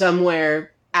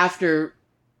somewhere after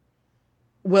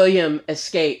William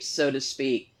escapes, so to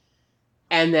speak,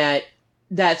 and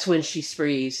that's when she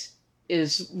sprees,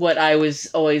 is what I was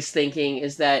always thinking,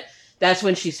 is that's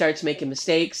when she starts making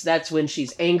mistakes. That's when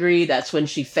she's angry. That's when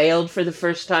she failed for the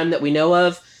first time that we know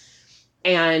of.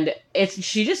 And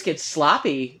she just gets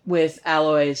sloppy with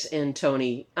Aloys and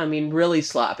Tony. I mean, really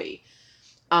sloppy.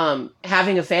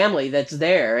 Having a family that's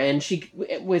there. And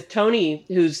with Tony,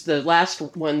 who's the last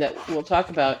one that we'll talk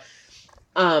about,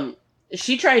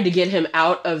 she tried to get him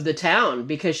out of the town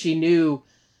because she knew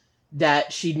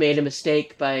that she'd made a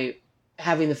mistake by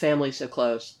having the family so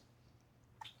close.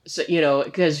 So,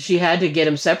 because she had to get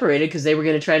him separated because they were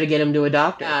going to try to get him to a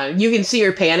doctor. You can see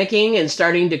her panicking and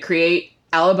starting to create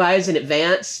alibis in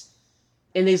advance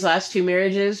in these last two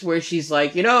marriages, where she's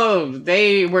like,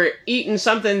 they were eating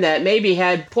something that maybe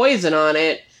had poison on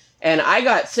it, and I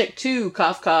got sick too,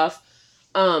 cough, cough.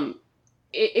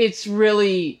 It's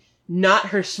really not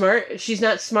her smart. She's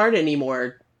not smart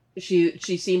anymore. She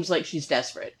seems like she's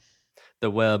desperate. The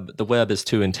web is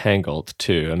too entangled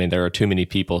too. I mean, there are too many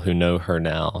people who know her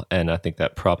now, and I think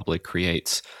that probably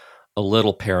creates a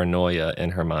little paranoia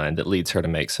in her mind that leads her to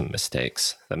make some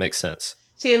mistakes. That makes sense.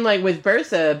 See, and like with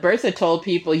Bertha told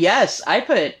people, yes, I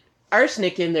put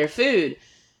arsenic in their food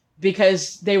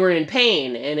because they were in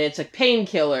pain, and it's a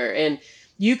painkiller. And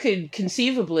you could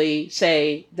conceivably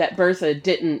say that Bertha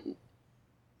didn't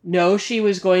know she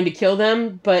was going to kill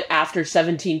them, but after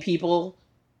 17 people,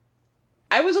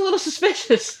 I was a little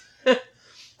suspicious.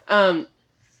 One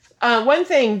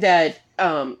thing that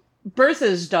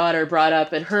Bertha's daughter brought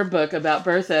up in her book about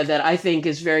Bertha that I think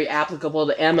is very applicable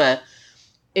to Emma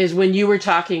is when you were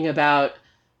talking about,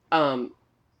 was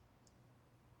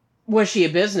she a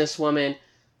businesswoman?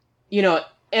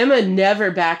 Emma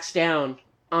never backs down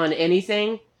on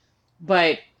anything,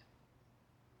 but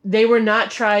they were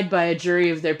not tried by a jury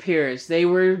of their peers. They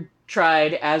were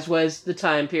tried, as was the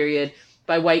time period,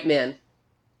 by white men.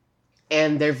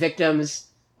 And their victims,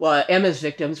 Emma's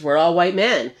victims, were all white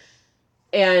men.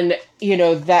 And,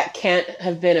 that can't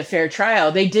have been a fair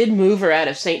trial. They did move her out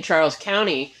of St. Charles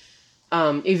County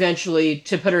eventually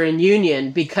to put her in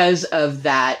Union because of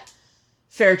that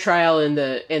fair trial in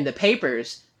the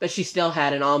papers. But she still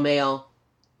had an all-male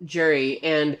jury.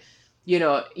 And,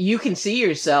 you can see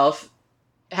yourself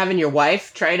having your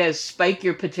wife try to spike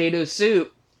your potato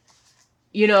soup.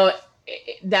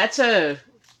 That's a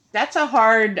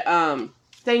hard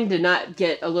thing to not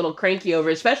get a little cranky over,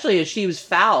 especially as she was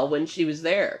foul when she was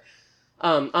there.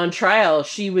 On trial,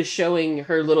 she was showing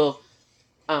her little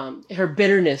her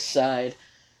bitterness side.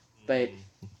 But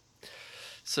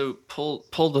so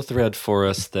pull the thread for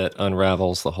us that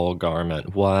unravels the whole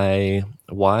garment. Why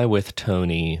with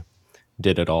Tony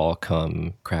did it all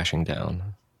come crashing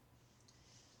down?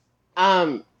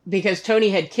 Because Tony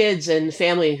had kids and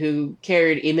family who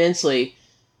cared immensely,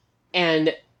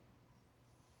 and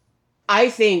I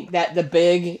think that the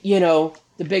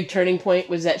big turning point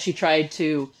was that she tried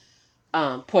to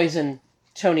poison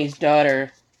Tony's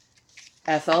daughter,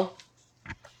 Ethel.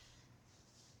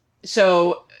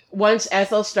 So once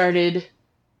Ethel started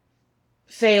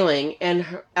failing, and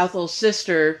Ethel's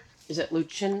sister, is it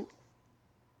Lucien?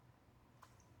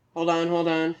 Hold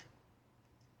on.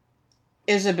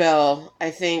 Isabel,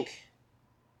 I think.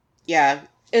 Yeah,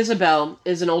 Isabel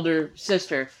is an older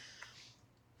sister.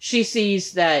 She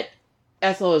sees that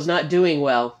Ethel is not doing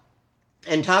well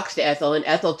and talks to Ethel, and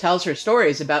Ethel tells her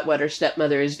stories about what her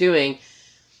stepmother is doing.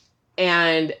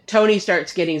 And Tony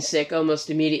starts getting sick almost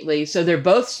immediately, so they're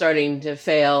both starting to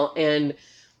fail, and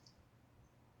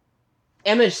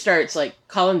Emma starts like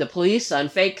calling the police on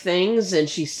fake things, and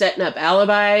she's setting up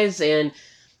alibis, and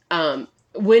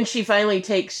when she finally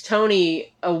takes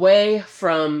Tony away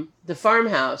from the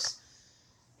farmhouse,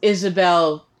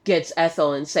 Isabel gets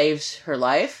Ethel and saves her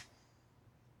life.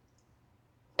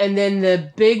 And then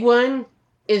the big one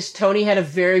is Tony had a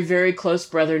very, very close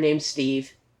brother named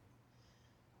Steve.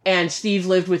 And Steve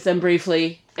lived with them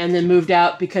briefly and then moved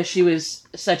out because she was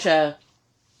such a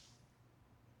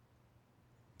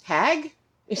hag?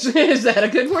 Is that a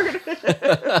good word?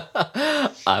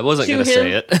 I wasn't going to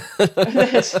say it.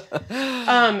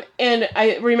 And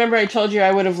I remember I told you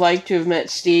I would have liked to have met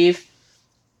Steve.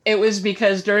 It was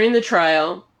because during the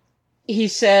trial, he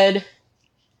said,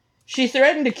 she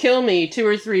threatened to kill me 2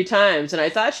 or 3 times, and I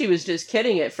thought she was just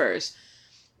kidding at first.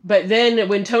 But then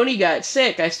when Tony got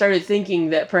sick, I started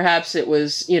thinking that perhaps it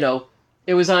was,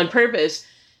 it was on purpose.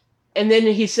 And then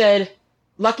he said,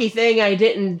 lucky thing I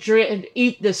didn't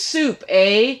eat the soup,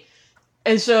 eh?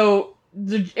 And so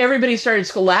everybody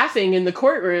started laughing in the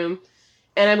courtroom.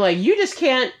 And I'm like, you just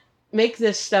can't make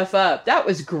this stuff up. That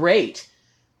was great.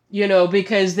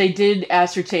 Because they did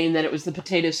ascertain that it was the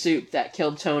potato soup that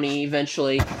killed Tony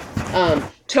eventually.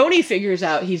 Tony figures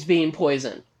out he's being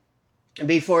poisoned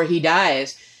before he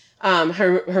dies.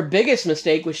 Her biggest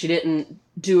mistake was she didn't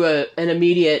do an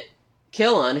immediate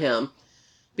kill on him,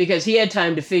 because he had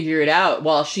time to figure it out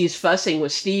while she's fussing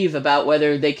with Steve about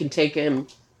whether they can take him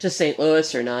to St.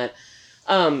 Louis or not.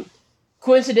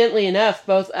 Coincidentally enough,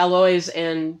 both Alois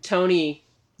and Tony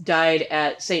died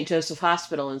at St. Joseph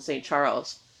Hospital in St.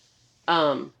 Charles.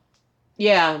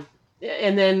 Yeah.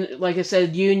 And then, like I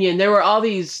said, Union, there were all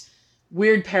these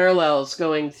weird parallels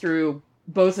going through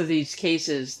both of these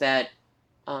cases that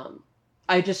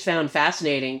I just found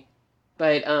fascinating.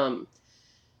 But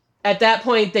at that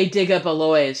point, they dig up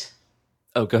Alois.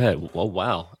 Oh, go ahead. Oh,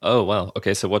 wow. Oh, wow.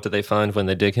 Okay, so what did they find when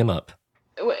they dig him up?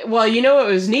 Well, what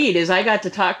was neat is I got to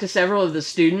talk to several of the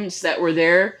students that were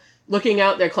there looking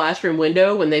out their classroom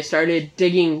window when they started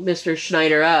digging Mr.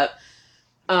 Schneider up.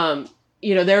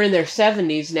 They're in their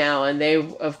 70s now, and they,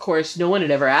 of course, no one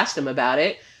had ever asked them about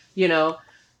it,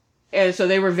 and so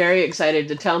they were very excited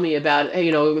to tell me about,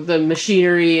 the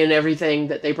machinery and everything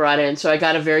that they brought in. So I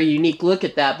got a very unique look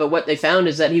at that. But what they found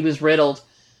is that he was riddled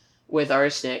with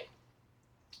arsenic.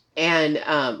 And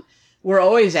we're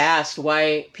always asked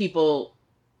why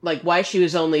why she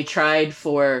was only tried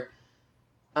for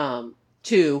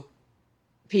 2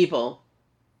 people.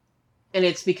 And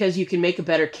it's because you can make a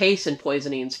better case in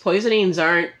poisonings. Poisonings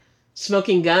aren't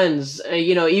smoking guns.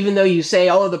 Even though you say,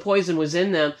 the poison was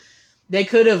in them, they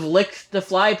could have licked the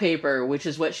fly paper, which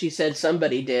is what she said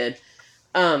somebody did.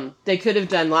 They could have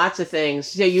done lots of things.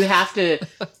 So you have to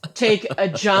take a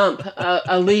jump,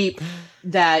 a leap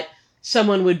that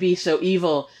someone would be so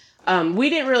evil. We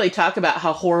didn't really talk about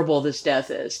how horrible this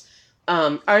death is.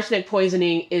 Arsenic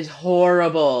poisoning is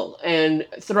horrible, and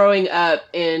throwing up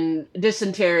and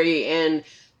dysentery and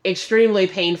extremely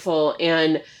painful.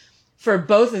 And for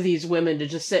both of these women to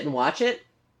just sit and watch it,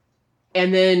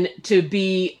 and then to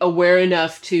be aware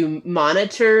enough to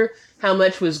monitor how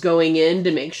much was going in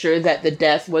to make sure that the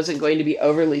death wasn't going to be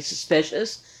overly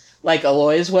suspicious, like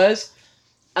Alois was.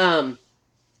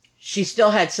 She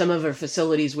still had some of her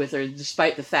facilities with her,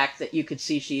 despite the fact that you could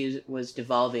see she was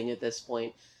devolving at this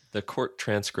point. The court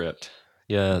transcript,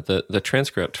 the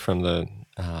transcript from the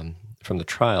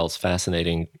trial is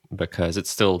fascinating because it's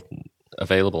still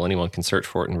available. Anyone can search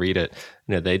for it and read it.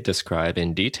 They describe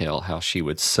in detail how she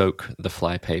would soak the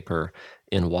fly paper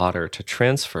in water to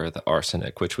transfer the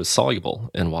arsenic, which was soluble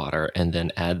in water, and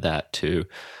then add that to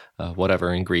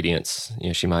whatever ingredients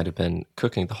she might have been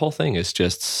cooking. The whole thing is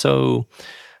just so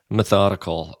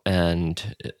methodical,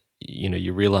 and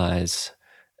you realize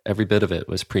every bit of it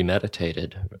was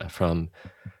premeditated from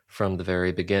the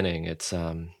very beginning. It's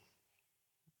kind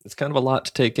of a lot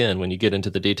to take in when you get into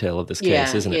the detail of this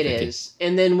case, isn't it, it Vicki? is.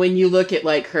 And then when you look at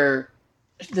like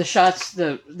the shots,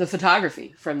 the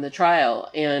photography from the trial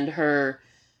and her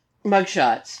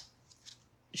mugshots,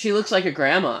 she looks like a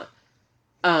grandma.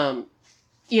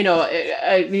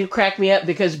 It cracked me up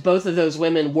because both of those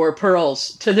women wore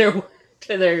pearls to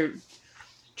their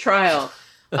trial.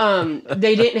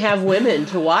 They didn't have women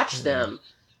to watch them.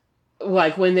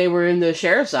 Like when they were in the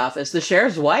sheriff's office, the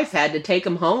sheriff's wife had to take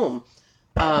them home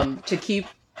to keep,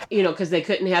 because they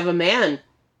couldn't have a man,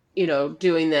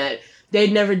 doing that.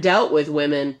 They'd never dealt with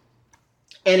women.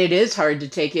 And it is hard to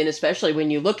take in, especially when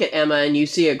you look at Emma and you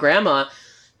see a grandma.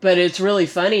 But it's really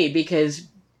funny because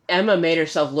Emma made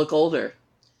herself look older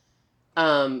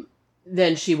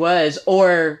than she was,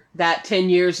 or that 10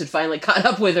 years had finally caught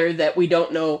up with her that we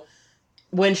don't know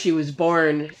when she was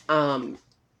born,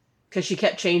 because she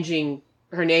kept changing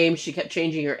her name, she kept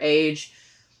changing her age.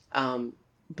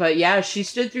 But yeah, she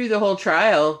stood through the whole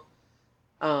trial,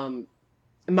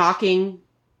 mocking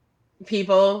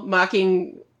people,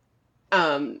 mocking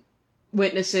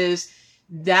witnesses.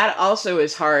 That also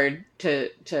is hard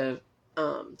to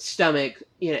stomach,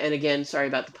 and again, sorry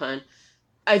about the pun.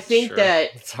 I think Sure.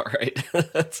 that It's all right.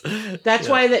 that's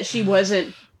why that she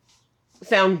wasn't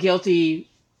found guilty,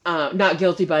 not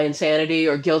guilty by insanity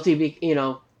or guilty,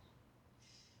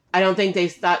 I don't think they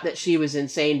thought that she was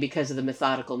insane because of the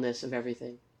methodicalness of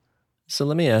everything. So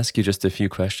let me ask you just a few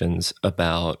questions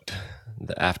about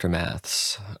the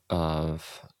aftermaths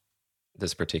of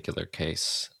this particular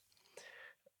case.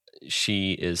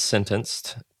 She is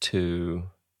sentenced to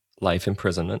life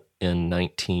imprisonment in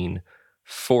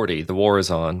 1940. The war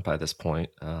is on by this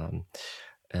point,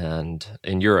 and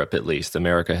in Europe at least.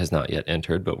 America has not yet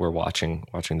entered, but we're watching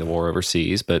the war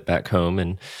overseas. But back home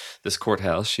in this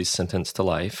courthouse, she's sentenced to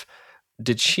life.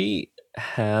 Did she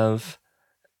have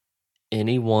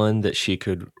anyone that she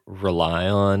could rely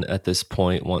on at this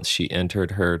point once she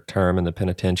entered her term in the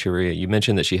penitentiary? You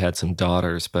mentioned that she had some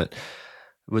daughters, but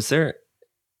was there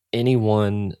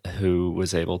anyone who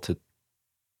was able to,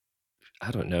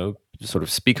 I don't know, sort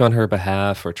of speak on her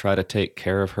behalf or try to take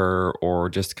care of her or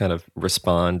just kind of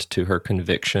respond to her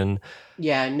conviction?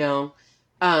 Yeah, no.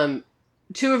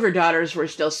 Two of her daughters were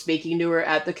still speaking to her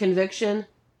at the conviction.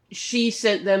 She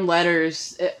sent them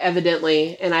letters,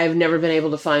 evidently, and I've never been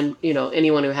able to find,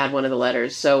 anyone who had one of the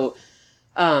letters. So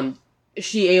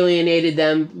she alienated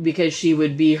them because she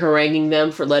would be haranguing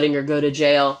them for letting her go to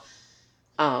jail.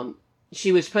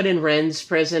 She was put in Rennes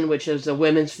prison, which is a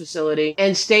women's facility,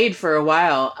 and stayed for a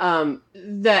while.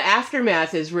 The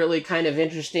aftermath is really kind of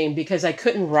interesting because I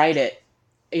couldn't write it.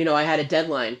 I had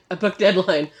a book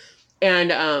deadline,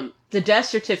 and the death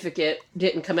certificate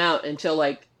didn't come out until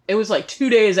it was 2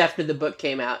 days after the book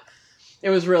came out.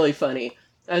 It was really funny.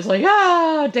 I was like,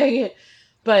 dang it.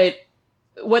 But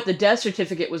what the death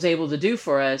certificate was able to do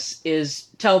for us is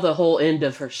tell the whole end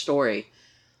of her story.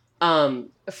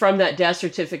 From that death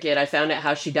certificate, I found out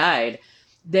how she died.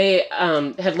 They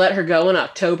had let her go in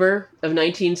October of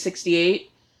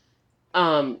 1968,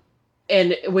 and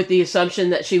with the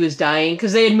assumption that she was dying,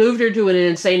 because they had moved her to an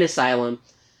insane asylum,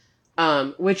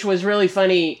 which was really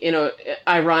funny,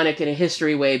 ironic in a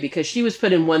history way, because she was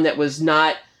put in one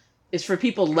that is for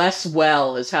people less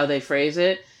well, is how they phrase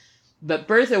it. But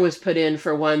Bertha was put in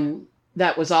for one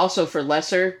that was also for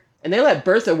lesser, and they let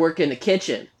Bertha work in the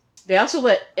kitchen. They also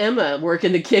let Emma work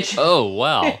in the kitchen. Oh,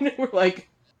 wow. And we're like,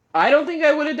 I don't think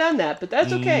I would have done that, but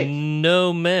that's okay.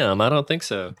 No, ma'am. I don't think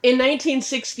so. In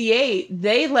 1968,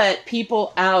 they let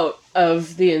people out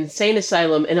of the insane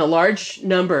asylum in a large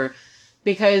number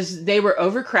because they were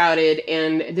overcrowded,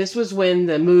 and this was when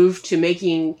the move to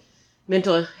making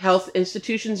mental health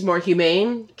institutions more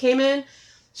humane came in.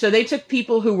 So they took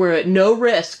people who were at no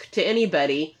risk to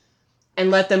anybody and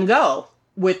let them go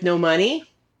with no money,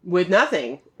 with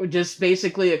nothing, just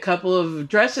basically a couple of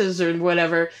dresses or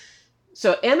whatever.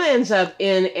 So Emma ends up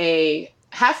in a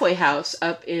halfway house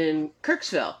up in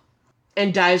Kirksville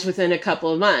and dies within a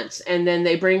couple of months. And then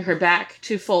they bring her back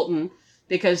to Fulton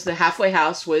because the halfway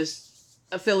house was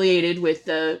affiliated with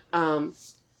the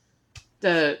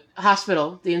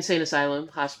hospital, the insane asylum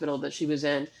hospital that she was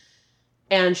in.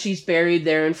 And she's buried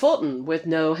there in Fulton with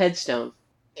no headstone.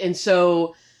 And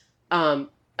so,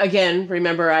 again,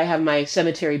 remember I have my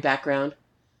cemetery background.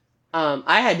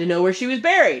 I had to know where she was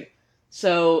buried.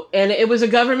 So, and it was a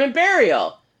government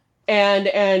burial.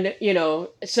 And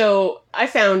so I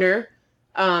found her.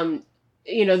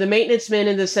 The maintenance men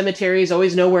in the cemeteries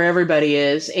always know where everybody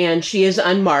is, and she is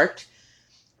unmarked.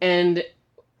 And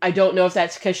I don't know if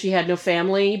that's because she had no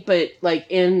family, but like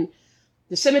in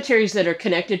the cemeteries that are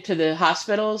connected to the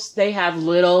hospitals, they have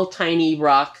little tiny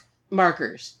rock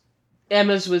markers.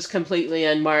 Emma's was completely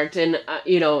unmarked. And,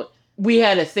 we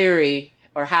had a theory,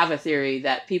 or have a theory,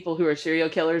 that people who are serial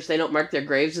killers, they don't mark their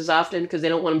graves as often because they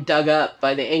don't want them dug up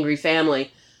by the angry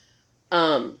family.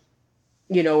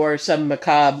 Or some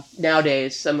macabre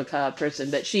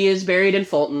person. But she is buried in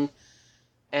Fulton.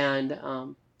 And,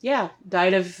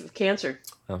 died of cancer.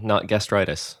 Oh, not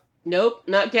gastritis. Nope,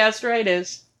 not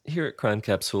gastritis. Here at Crime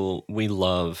Capsule, we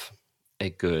love a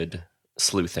good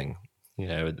sleuthing.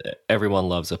 Everyone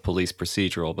loves a police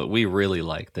procedural, but we really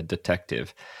like the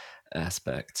detective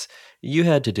aspects. You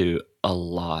had to do a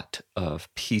lot of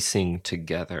piecing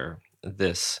together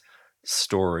this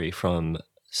story from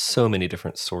so many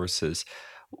different sources.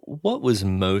 What was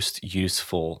most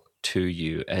useful to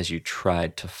you as you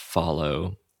tried to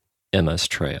follow Emma's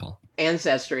trail?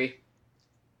 Ancestry.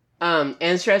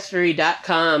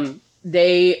 Ancestry.com,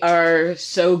 they are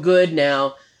so good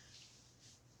now.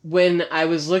 When I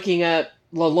was looking up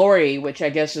LaLaurie, which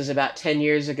I guess was about 10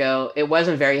 years ago, it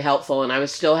wasn't very helpful, and I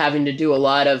was still having to do a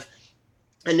lot of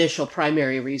initial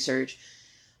primary research.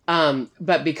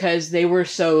 But because they were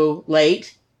so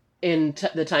late in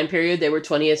the time period, they were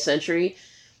 20th century,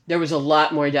 there was a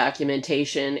lot more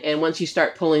documentation. And once you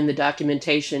start pulling the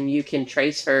documentation, you can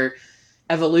trace her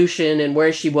evolution and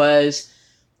where she was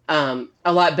a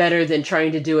lot better than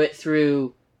trying to do it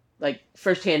through like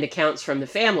firsthand accounts from the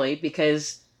family,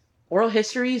 because oral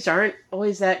histories aren't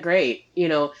always that great,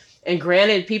 and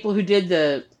granted, people who did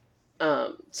the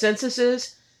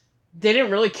censuses, they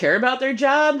didn't really care about their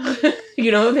job.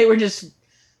 They were just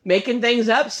making things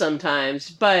up sometimes,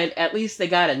 but at least they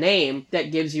got a name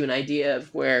that gives you an idea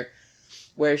of where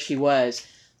she was.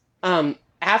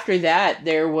 After that,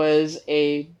 there was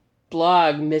a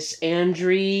blog, Miss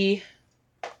Andre.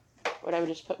 What I would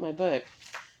just put in my book.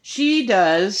 She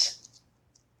does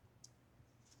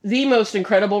the most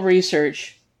incredible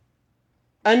research.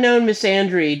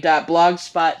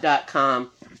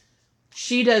 unknownmissandre.blogspot.com.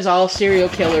 She does all serial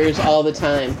killers all the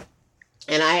time.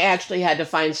 And I actually had to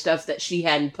find stuff that she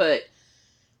hadn't put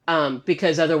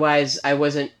because otherwise I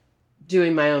wasn't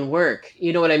doing my own work.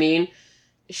 You know what I mean?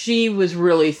 She was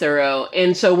really thorough.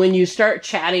 And so when you start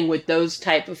chatting with those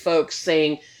type of folks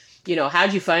saying,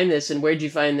 how'd you find this and where'd you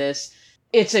find this?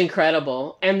 It's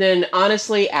incredible. And then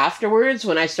honestly, afterwards,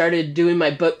 when I started doing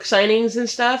my book signings and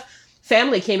stuff,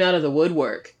 family came out of the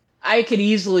woodwork. I could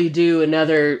easily do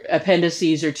another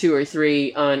appendices or 2 or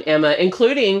 3 on Emma,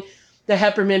 including the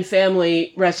Heppermann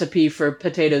family recipe for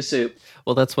potato soup.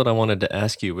 Well, that's what I wanted to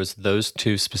ask you, was those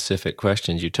 2 specific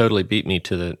questions. You totally beat me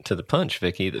to the punch,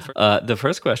 Vicki. The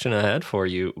first question I had for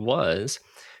you was,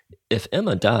 if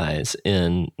Emma dies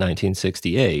in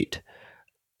 1968,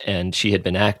 and she had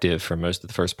been active for most of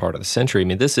the first part of the century, I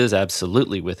mean, this is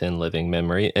absolutely within living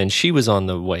memory, and she was on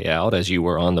the way out as you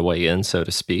were on the way in, so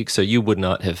to speak, so you would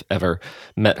not have ever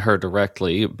met her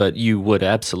directly, but you would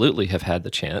absolutely have had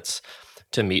the chance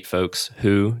to meet folks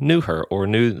who knew her or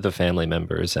knew the family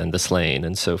members and the slain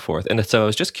and so forth. And so I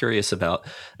was just curious about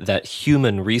that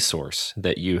human resource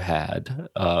that you had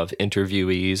of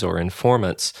interviewees or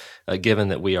informants, given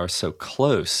that we are so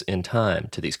close in time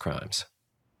to these crimes.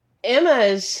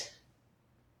 Emma's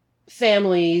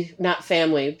family,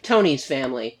 Tony's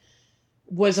family,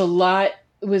 was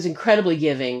incredibly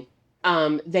giving.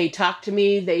 They talked to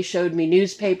me, they showed me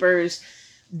newspapers,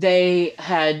 they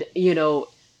had,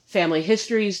 family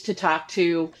histories to talk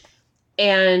to.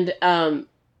 And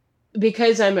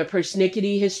because I'm a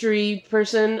persnickety history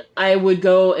person, I would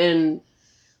go and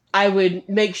I would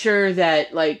make sure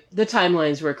that like the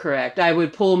timelines were correct. I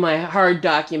would pull my hard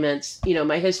documents,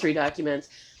 my history documents.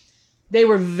 They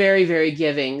were very, very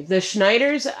giving. The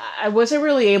Schneiders, I wasn't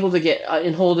really able to get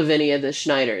in hold of any of the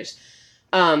Schneiders.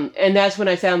 And that's when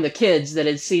I found the kids that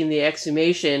had seen the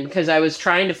exhumation, because I was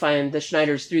trying to find the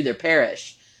Schneiders through their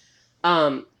parish.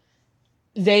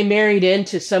 They married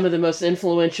into some of the most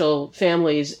influential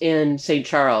families in St.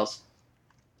 Charles,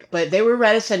 but they were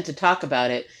reticent to talk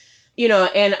about it.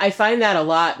 And I find that a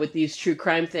lot with these true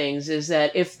crime things, is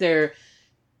that if they're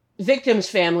victims'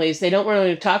 families, they don't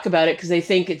really talk about it because they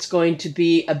think it's going to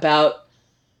be about,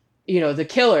 the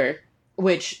killer,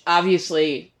 which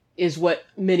obviously is what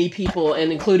many people,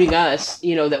 and including us,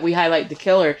 that we highlight the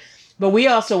killer, but we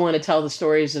also want to tell the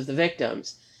stories of the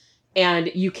victims.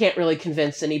 And you can't really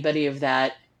convince anybody of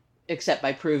that except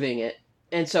by proving it.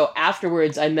 And so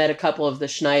afterwards, I met a couple of the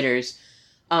Schneiders,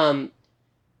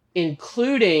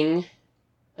 including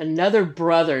another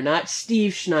brother, not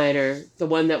Steve Schneider, the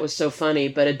one that was so funny,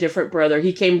 but a different brother.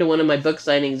 He came to one of my book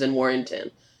signings in Warrenton.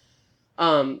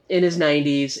 in his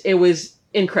 90s. It was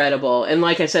incredible. And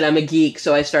like I said, I'm a geek,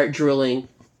 so I start drooling,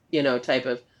 type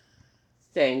of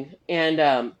thing.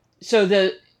 And so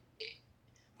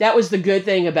that was the good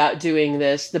thing about doing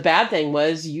this. The bad thing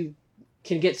was you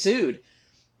can get sued.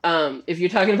 If you're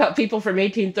talking about people from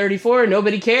 1834,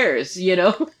 nobody cares,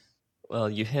 Well,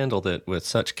 you handled it with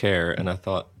such care, and I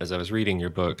thought, as I was reading your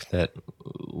book, that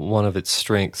one of its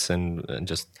strengths and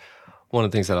just one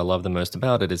of the things that I love the most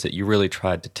about it is that you really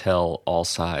tried to tell all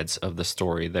sides of the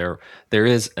story. There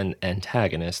is an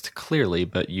antagonist, clearly,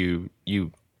 but you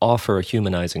offer a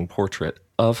humanizing portrait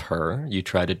of her. You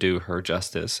try to do her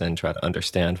justice and try to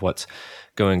understand what's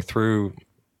going through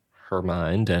her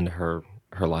mind and her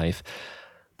life.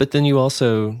 But then you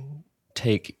also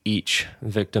take each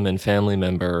victim and family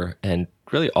member and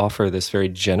really offer this very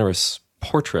generous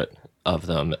portrait of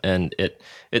them. And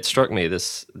it struck me,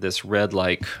 this read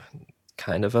like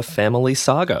kind of a family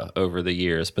saga over the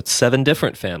years, but 7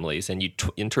 different families, and you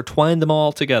intertwined them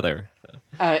all together.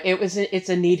 It's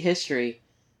a neat history.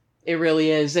 It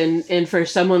really is. And for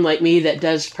someone like me that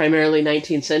does primarily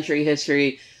 19th century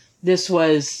history, this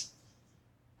was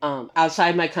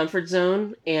outside my comfort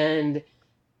zone, and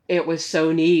it was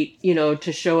so neat,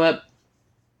 to show up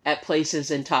at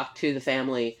places and talk to the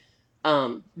family.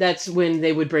 That's when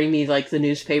they would bring me like the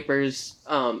newspapers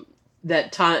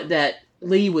that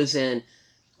Lee was in,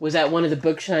 was at one of the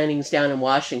book signings down in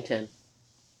Washington.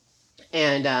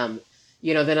 And,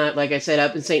 then like I said,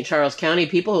 up in St. Charles County,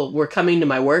 people were coming to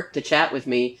my work to chat with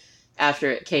me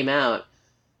after it came out.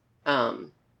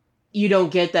 You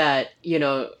don't get that,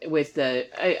 with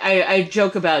I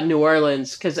joke about New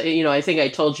Orleans because, I think I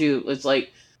told you it was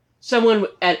like someone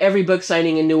at every book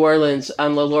signing in New Orleans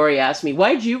on LaLaurie asked me,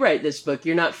 "Why'd you write this book?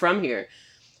 You're not from here."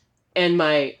 And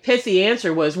my pithy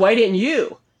answer was, "Why didn't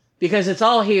you? Because it's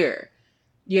all here."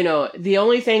 The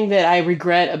only thing that I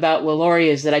regret about LaLaurie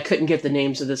is that I couldn't get the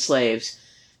names of the slaves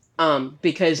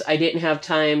because I didn't have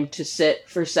time to sit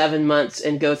for 7 months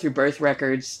and go through birth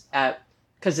records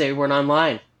because they weren't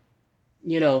online.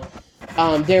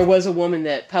 There was a woman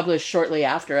that published shortly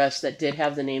after us that did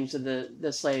have the names of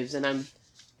the slaves, and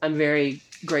I'm very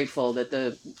grateful that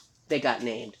they got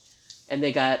named and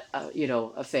they got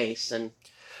a face. And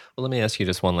well, let me ask you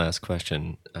just one last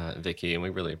question, Vicki, and we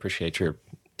really appreciate your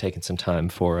taking some time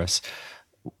for us.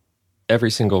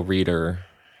 Every single reader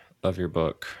of your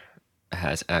book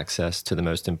has access to the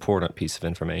most important piece of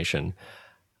information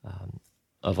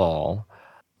of all,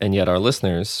 and yet our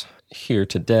listeners here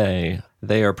today,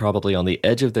 they are probably on the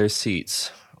edge of their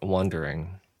seats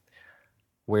wondering,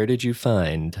 where did you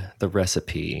find the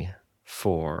recipe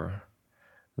for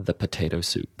the potato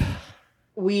soup?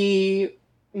 We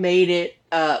made it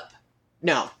up.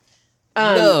 No.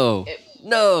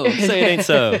 No, say it ain't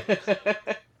so.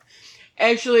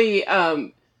 Actually,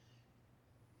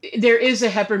 there is a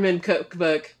Heppermann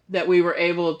cookbook that we were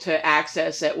able to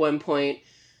access at one point.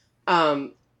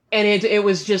 And it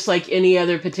was just like any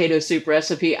other potato soup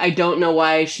recipe. I don't know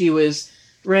why she was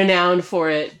renowned for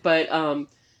it, but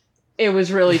it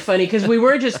was really funny because we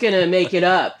were just going to make it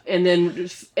up. And then,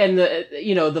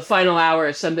 the final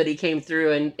hour, somebody came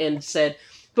through and said,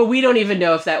 but we don't even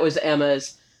know if that was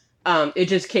Emma's. It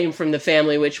just came from the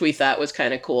family, which we thought was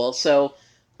kind of cool. So,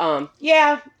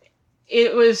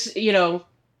 it was,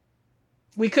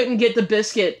 we couldn't get the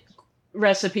biscuit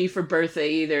recipe for Bertha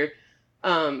either.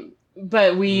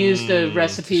 But we used a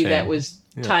recipe that was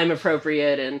time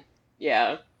appropriate, and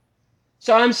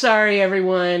So I'm sorry,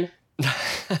 everyone.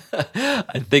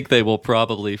 I think they will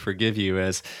probably forgive you,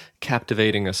 as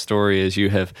captivating a story as you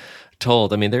have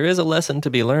told. I mean, there is a lesson to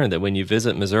be learned that when you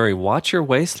visit Missouri, watch your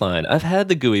waistline. I've had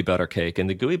the gooey butter cake, and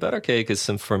the gooey butter cake is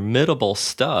some formidable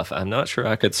stuff. I'm not sure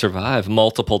I could survive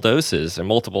multiple doses or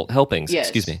multiple helpings. Yes.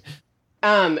 Excuse me.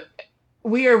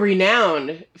 We are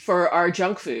renowned for our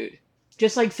junk food.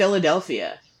 Just like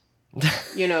Philadelphia,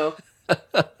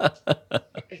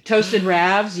 toasted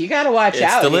Ravs, you got to watch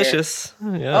out. It's delicious.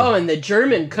 Yeah. Oh, and the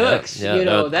German cooks,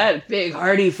 that big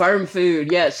hearty farm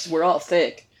food. Yes, we're all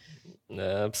thick.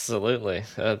 Absolutely.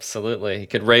 You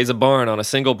could raise a barn on a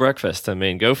single breakfast. I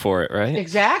mean, go for it, right?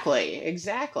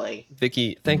 Exactly.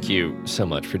 Vicki, thank you so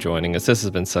much for joining us. This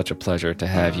has been such a pleasure to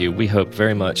have you. We hope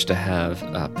very much to have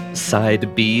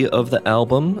side B of the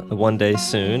album one day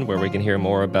soon, where we can hear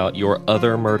more about your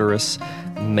other murderous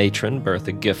matron,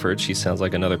 Bertha Gifford. She sounds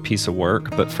like another piece of work,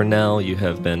 but for now, you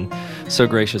have been so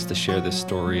gracious to share this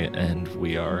story, and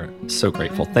we are so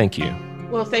grateful. Thank you.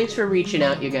 Well, thanks for reaching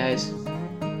out, you guys.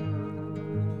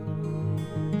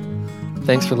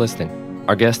 Thanks for listening.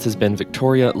 Our guest has been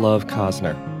Victoria Love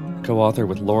Cosner, co-author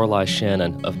with Lorelei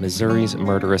Shannon of Missouri's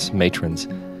Murderous Matrons,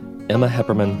 Emma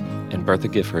Heppermann, and Bertha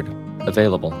Gifford.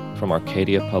 Available from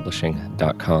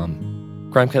arcadiapublishing.com.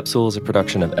 Crime Capsule is a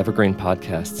production of Evergreen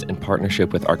Podcasts in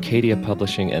partnership with Arcadia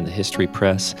Publishing and the History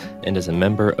Press, and is a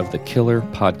member of the Killer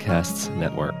Podcasts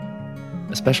Network.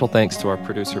 A special thanks to our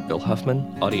producer Bill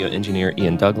Huffman, audio engineer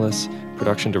Ian Douglas,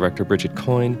 production director Bridget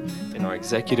Coyne, and our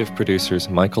executive producers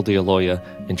Michael D'Aloia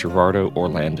and Gerardo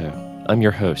Orlando. I'm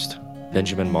your host,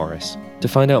 Benjamin Morris. To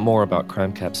find out more about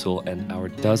Crime Capsule and our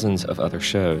dozens of other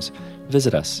shows,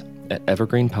 visit us at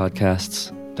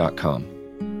evergreenpodcasts.com.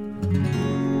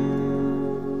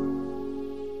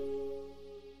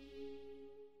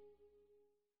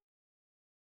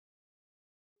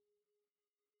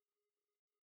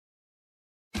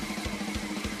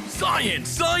 Science,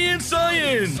 science,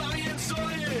 science! Science,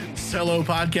 science! Hello,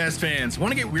 podcast fans.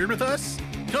 Want to get weird with us?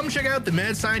 Come check out the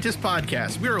Mad Scientist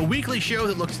Podcast. We're a weekly show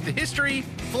that looks at the history,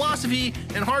 philosophy,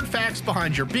 and hard facts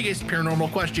behind your biggest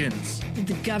paranormal questions. Did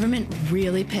the government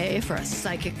really pay for a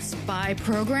psychic spy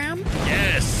program?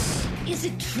 Yes! Is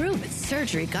it true that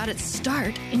surgery got its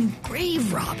start in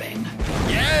grave robbing?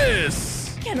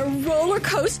 Yes! Can a roller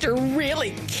coaster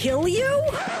really kill you?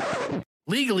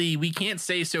 Legally, we can't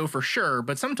say so for sure,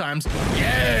 but sometimes,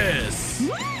 yes!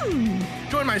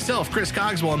 Join myself, Chris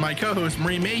Cogswell, and my co-host,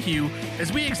 Marie Mayhew,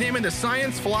 as we examine the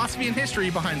science, philosophy, and history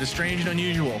behind the strange and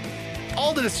unusual.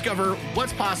 All to discover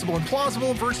what's possible and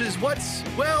plausible versus what's,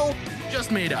 well,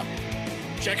 just made up.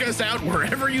 Check us out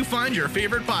wherever you find your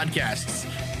favorite podcasts.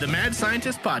 The Mad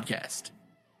Scientist Podcast.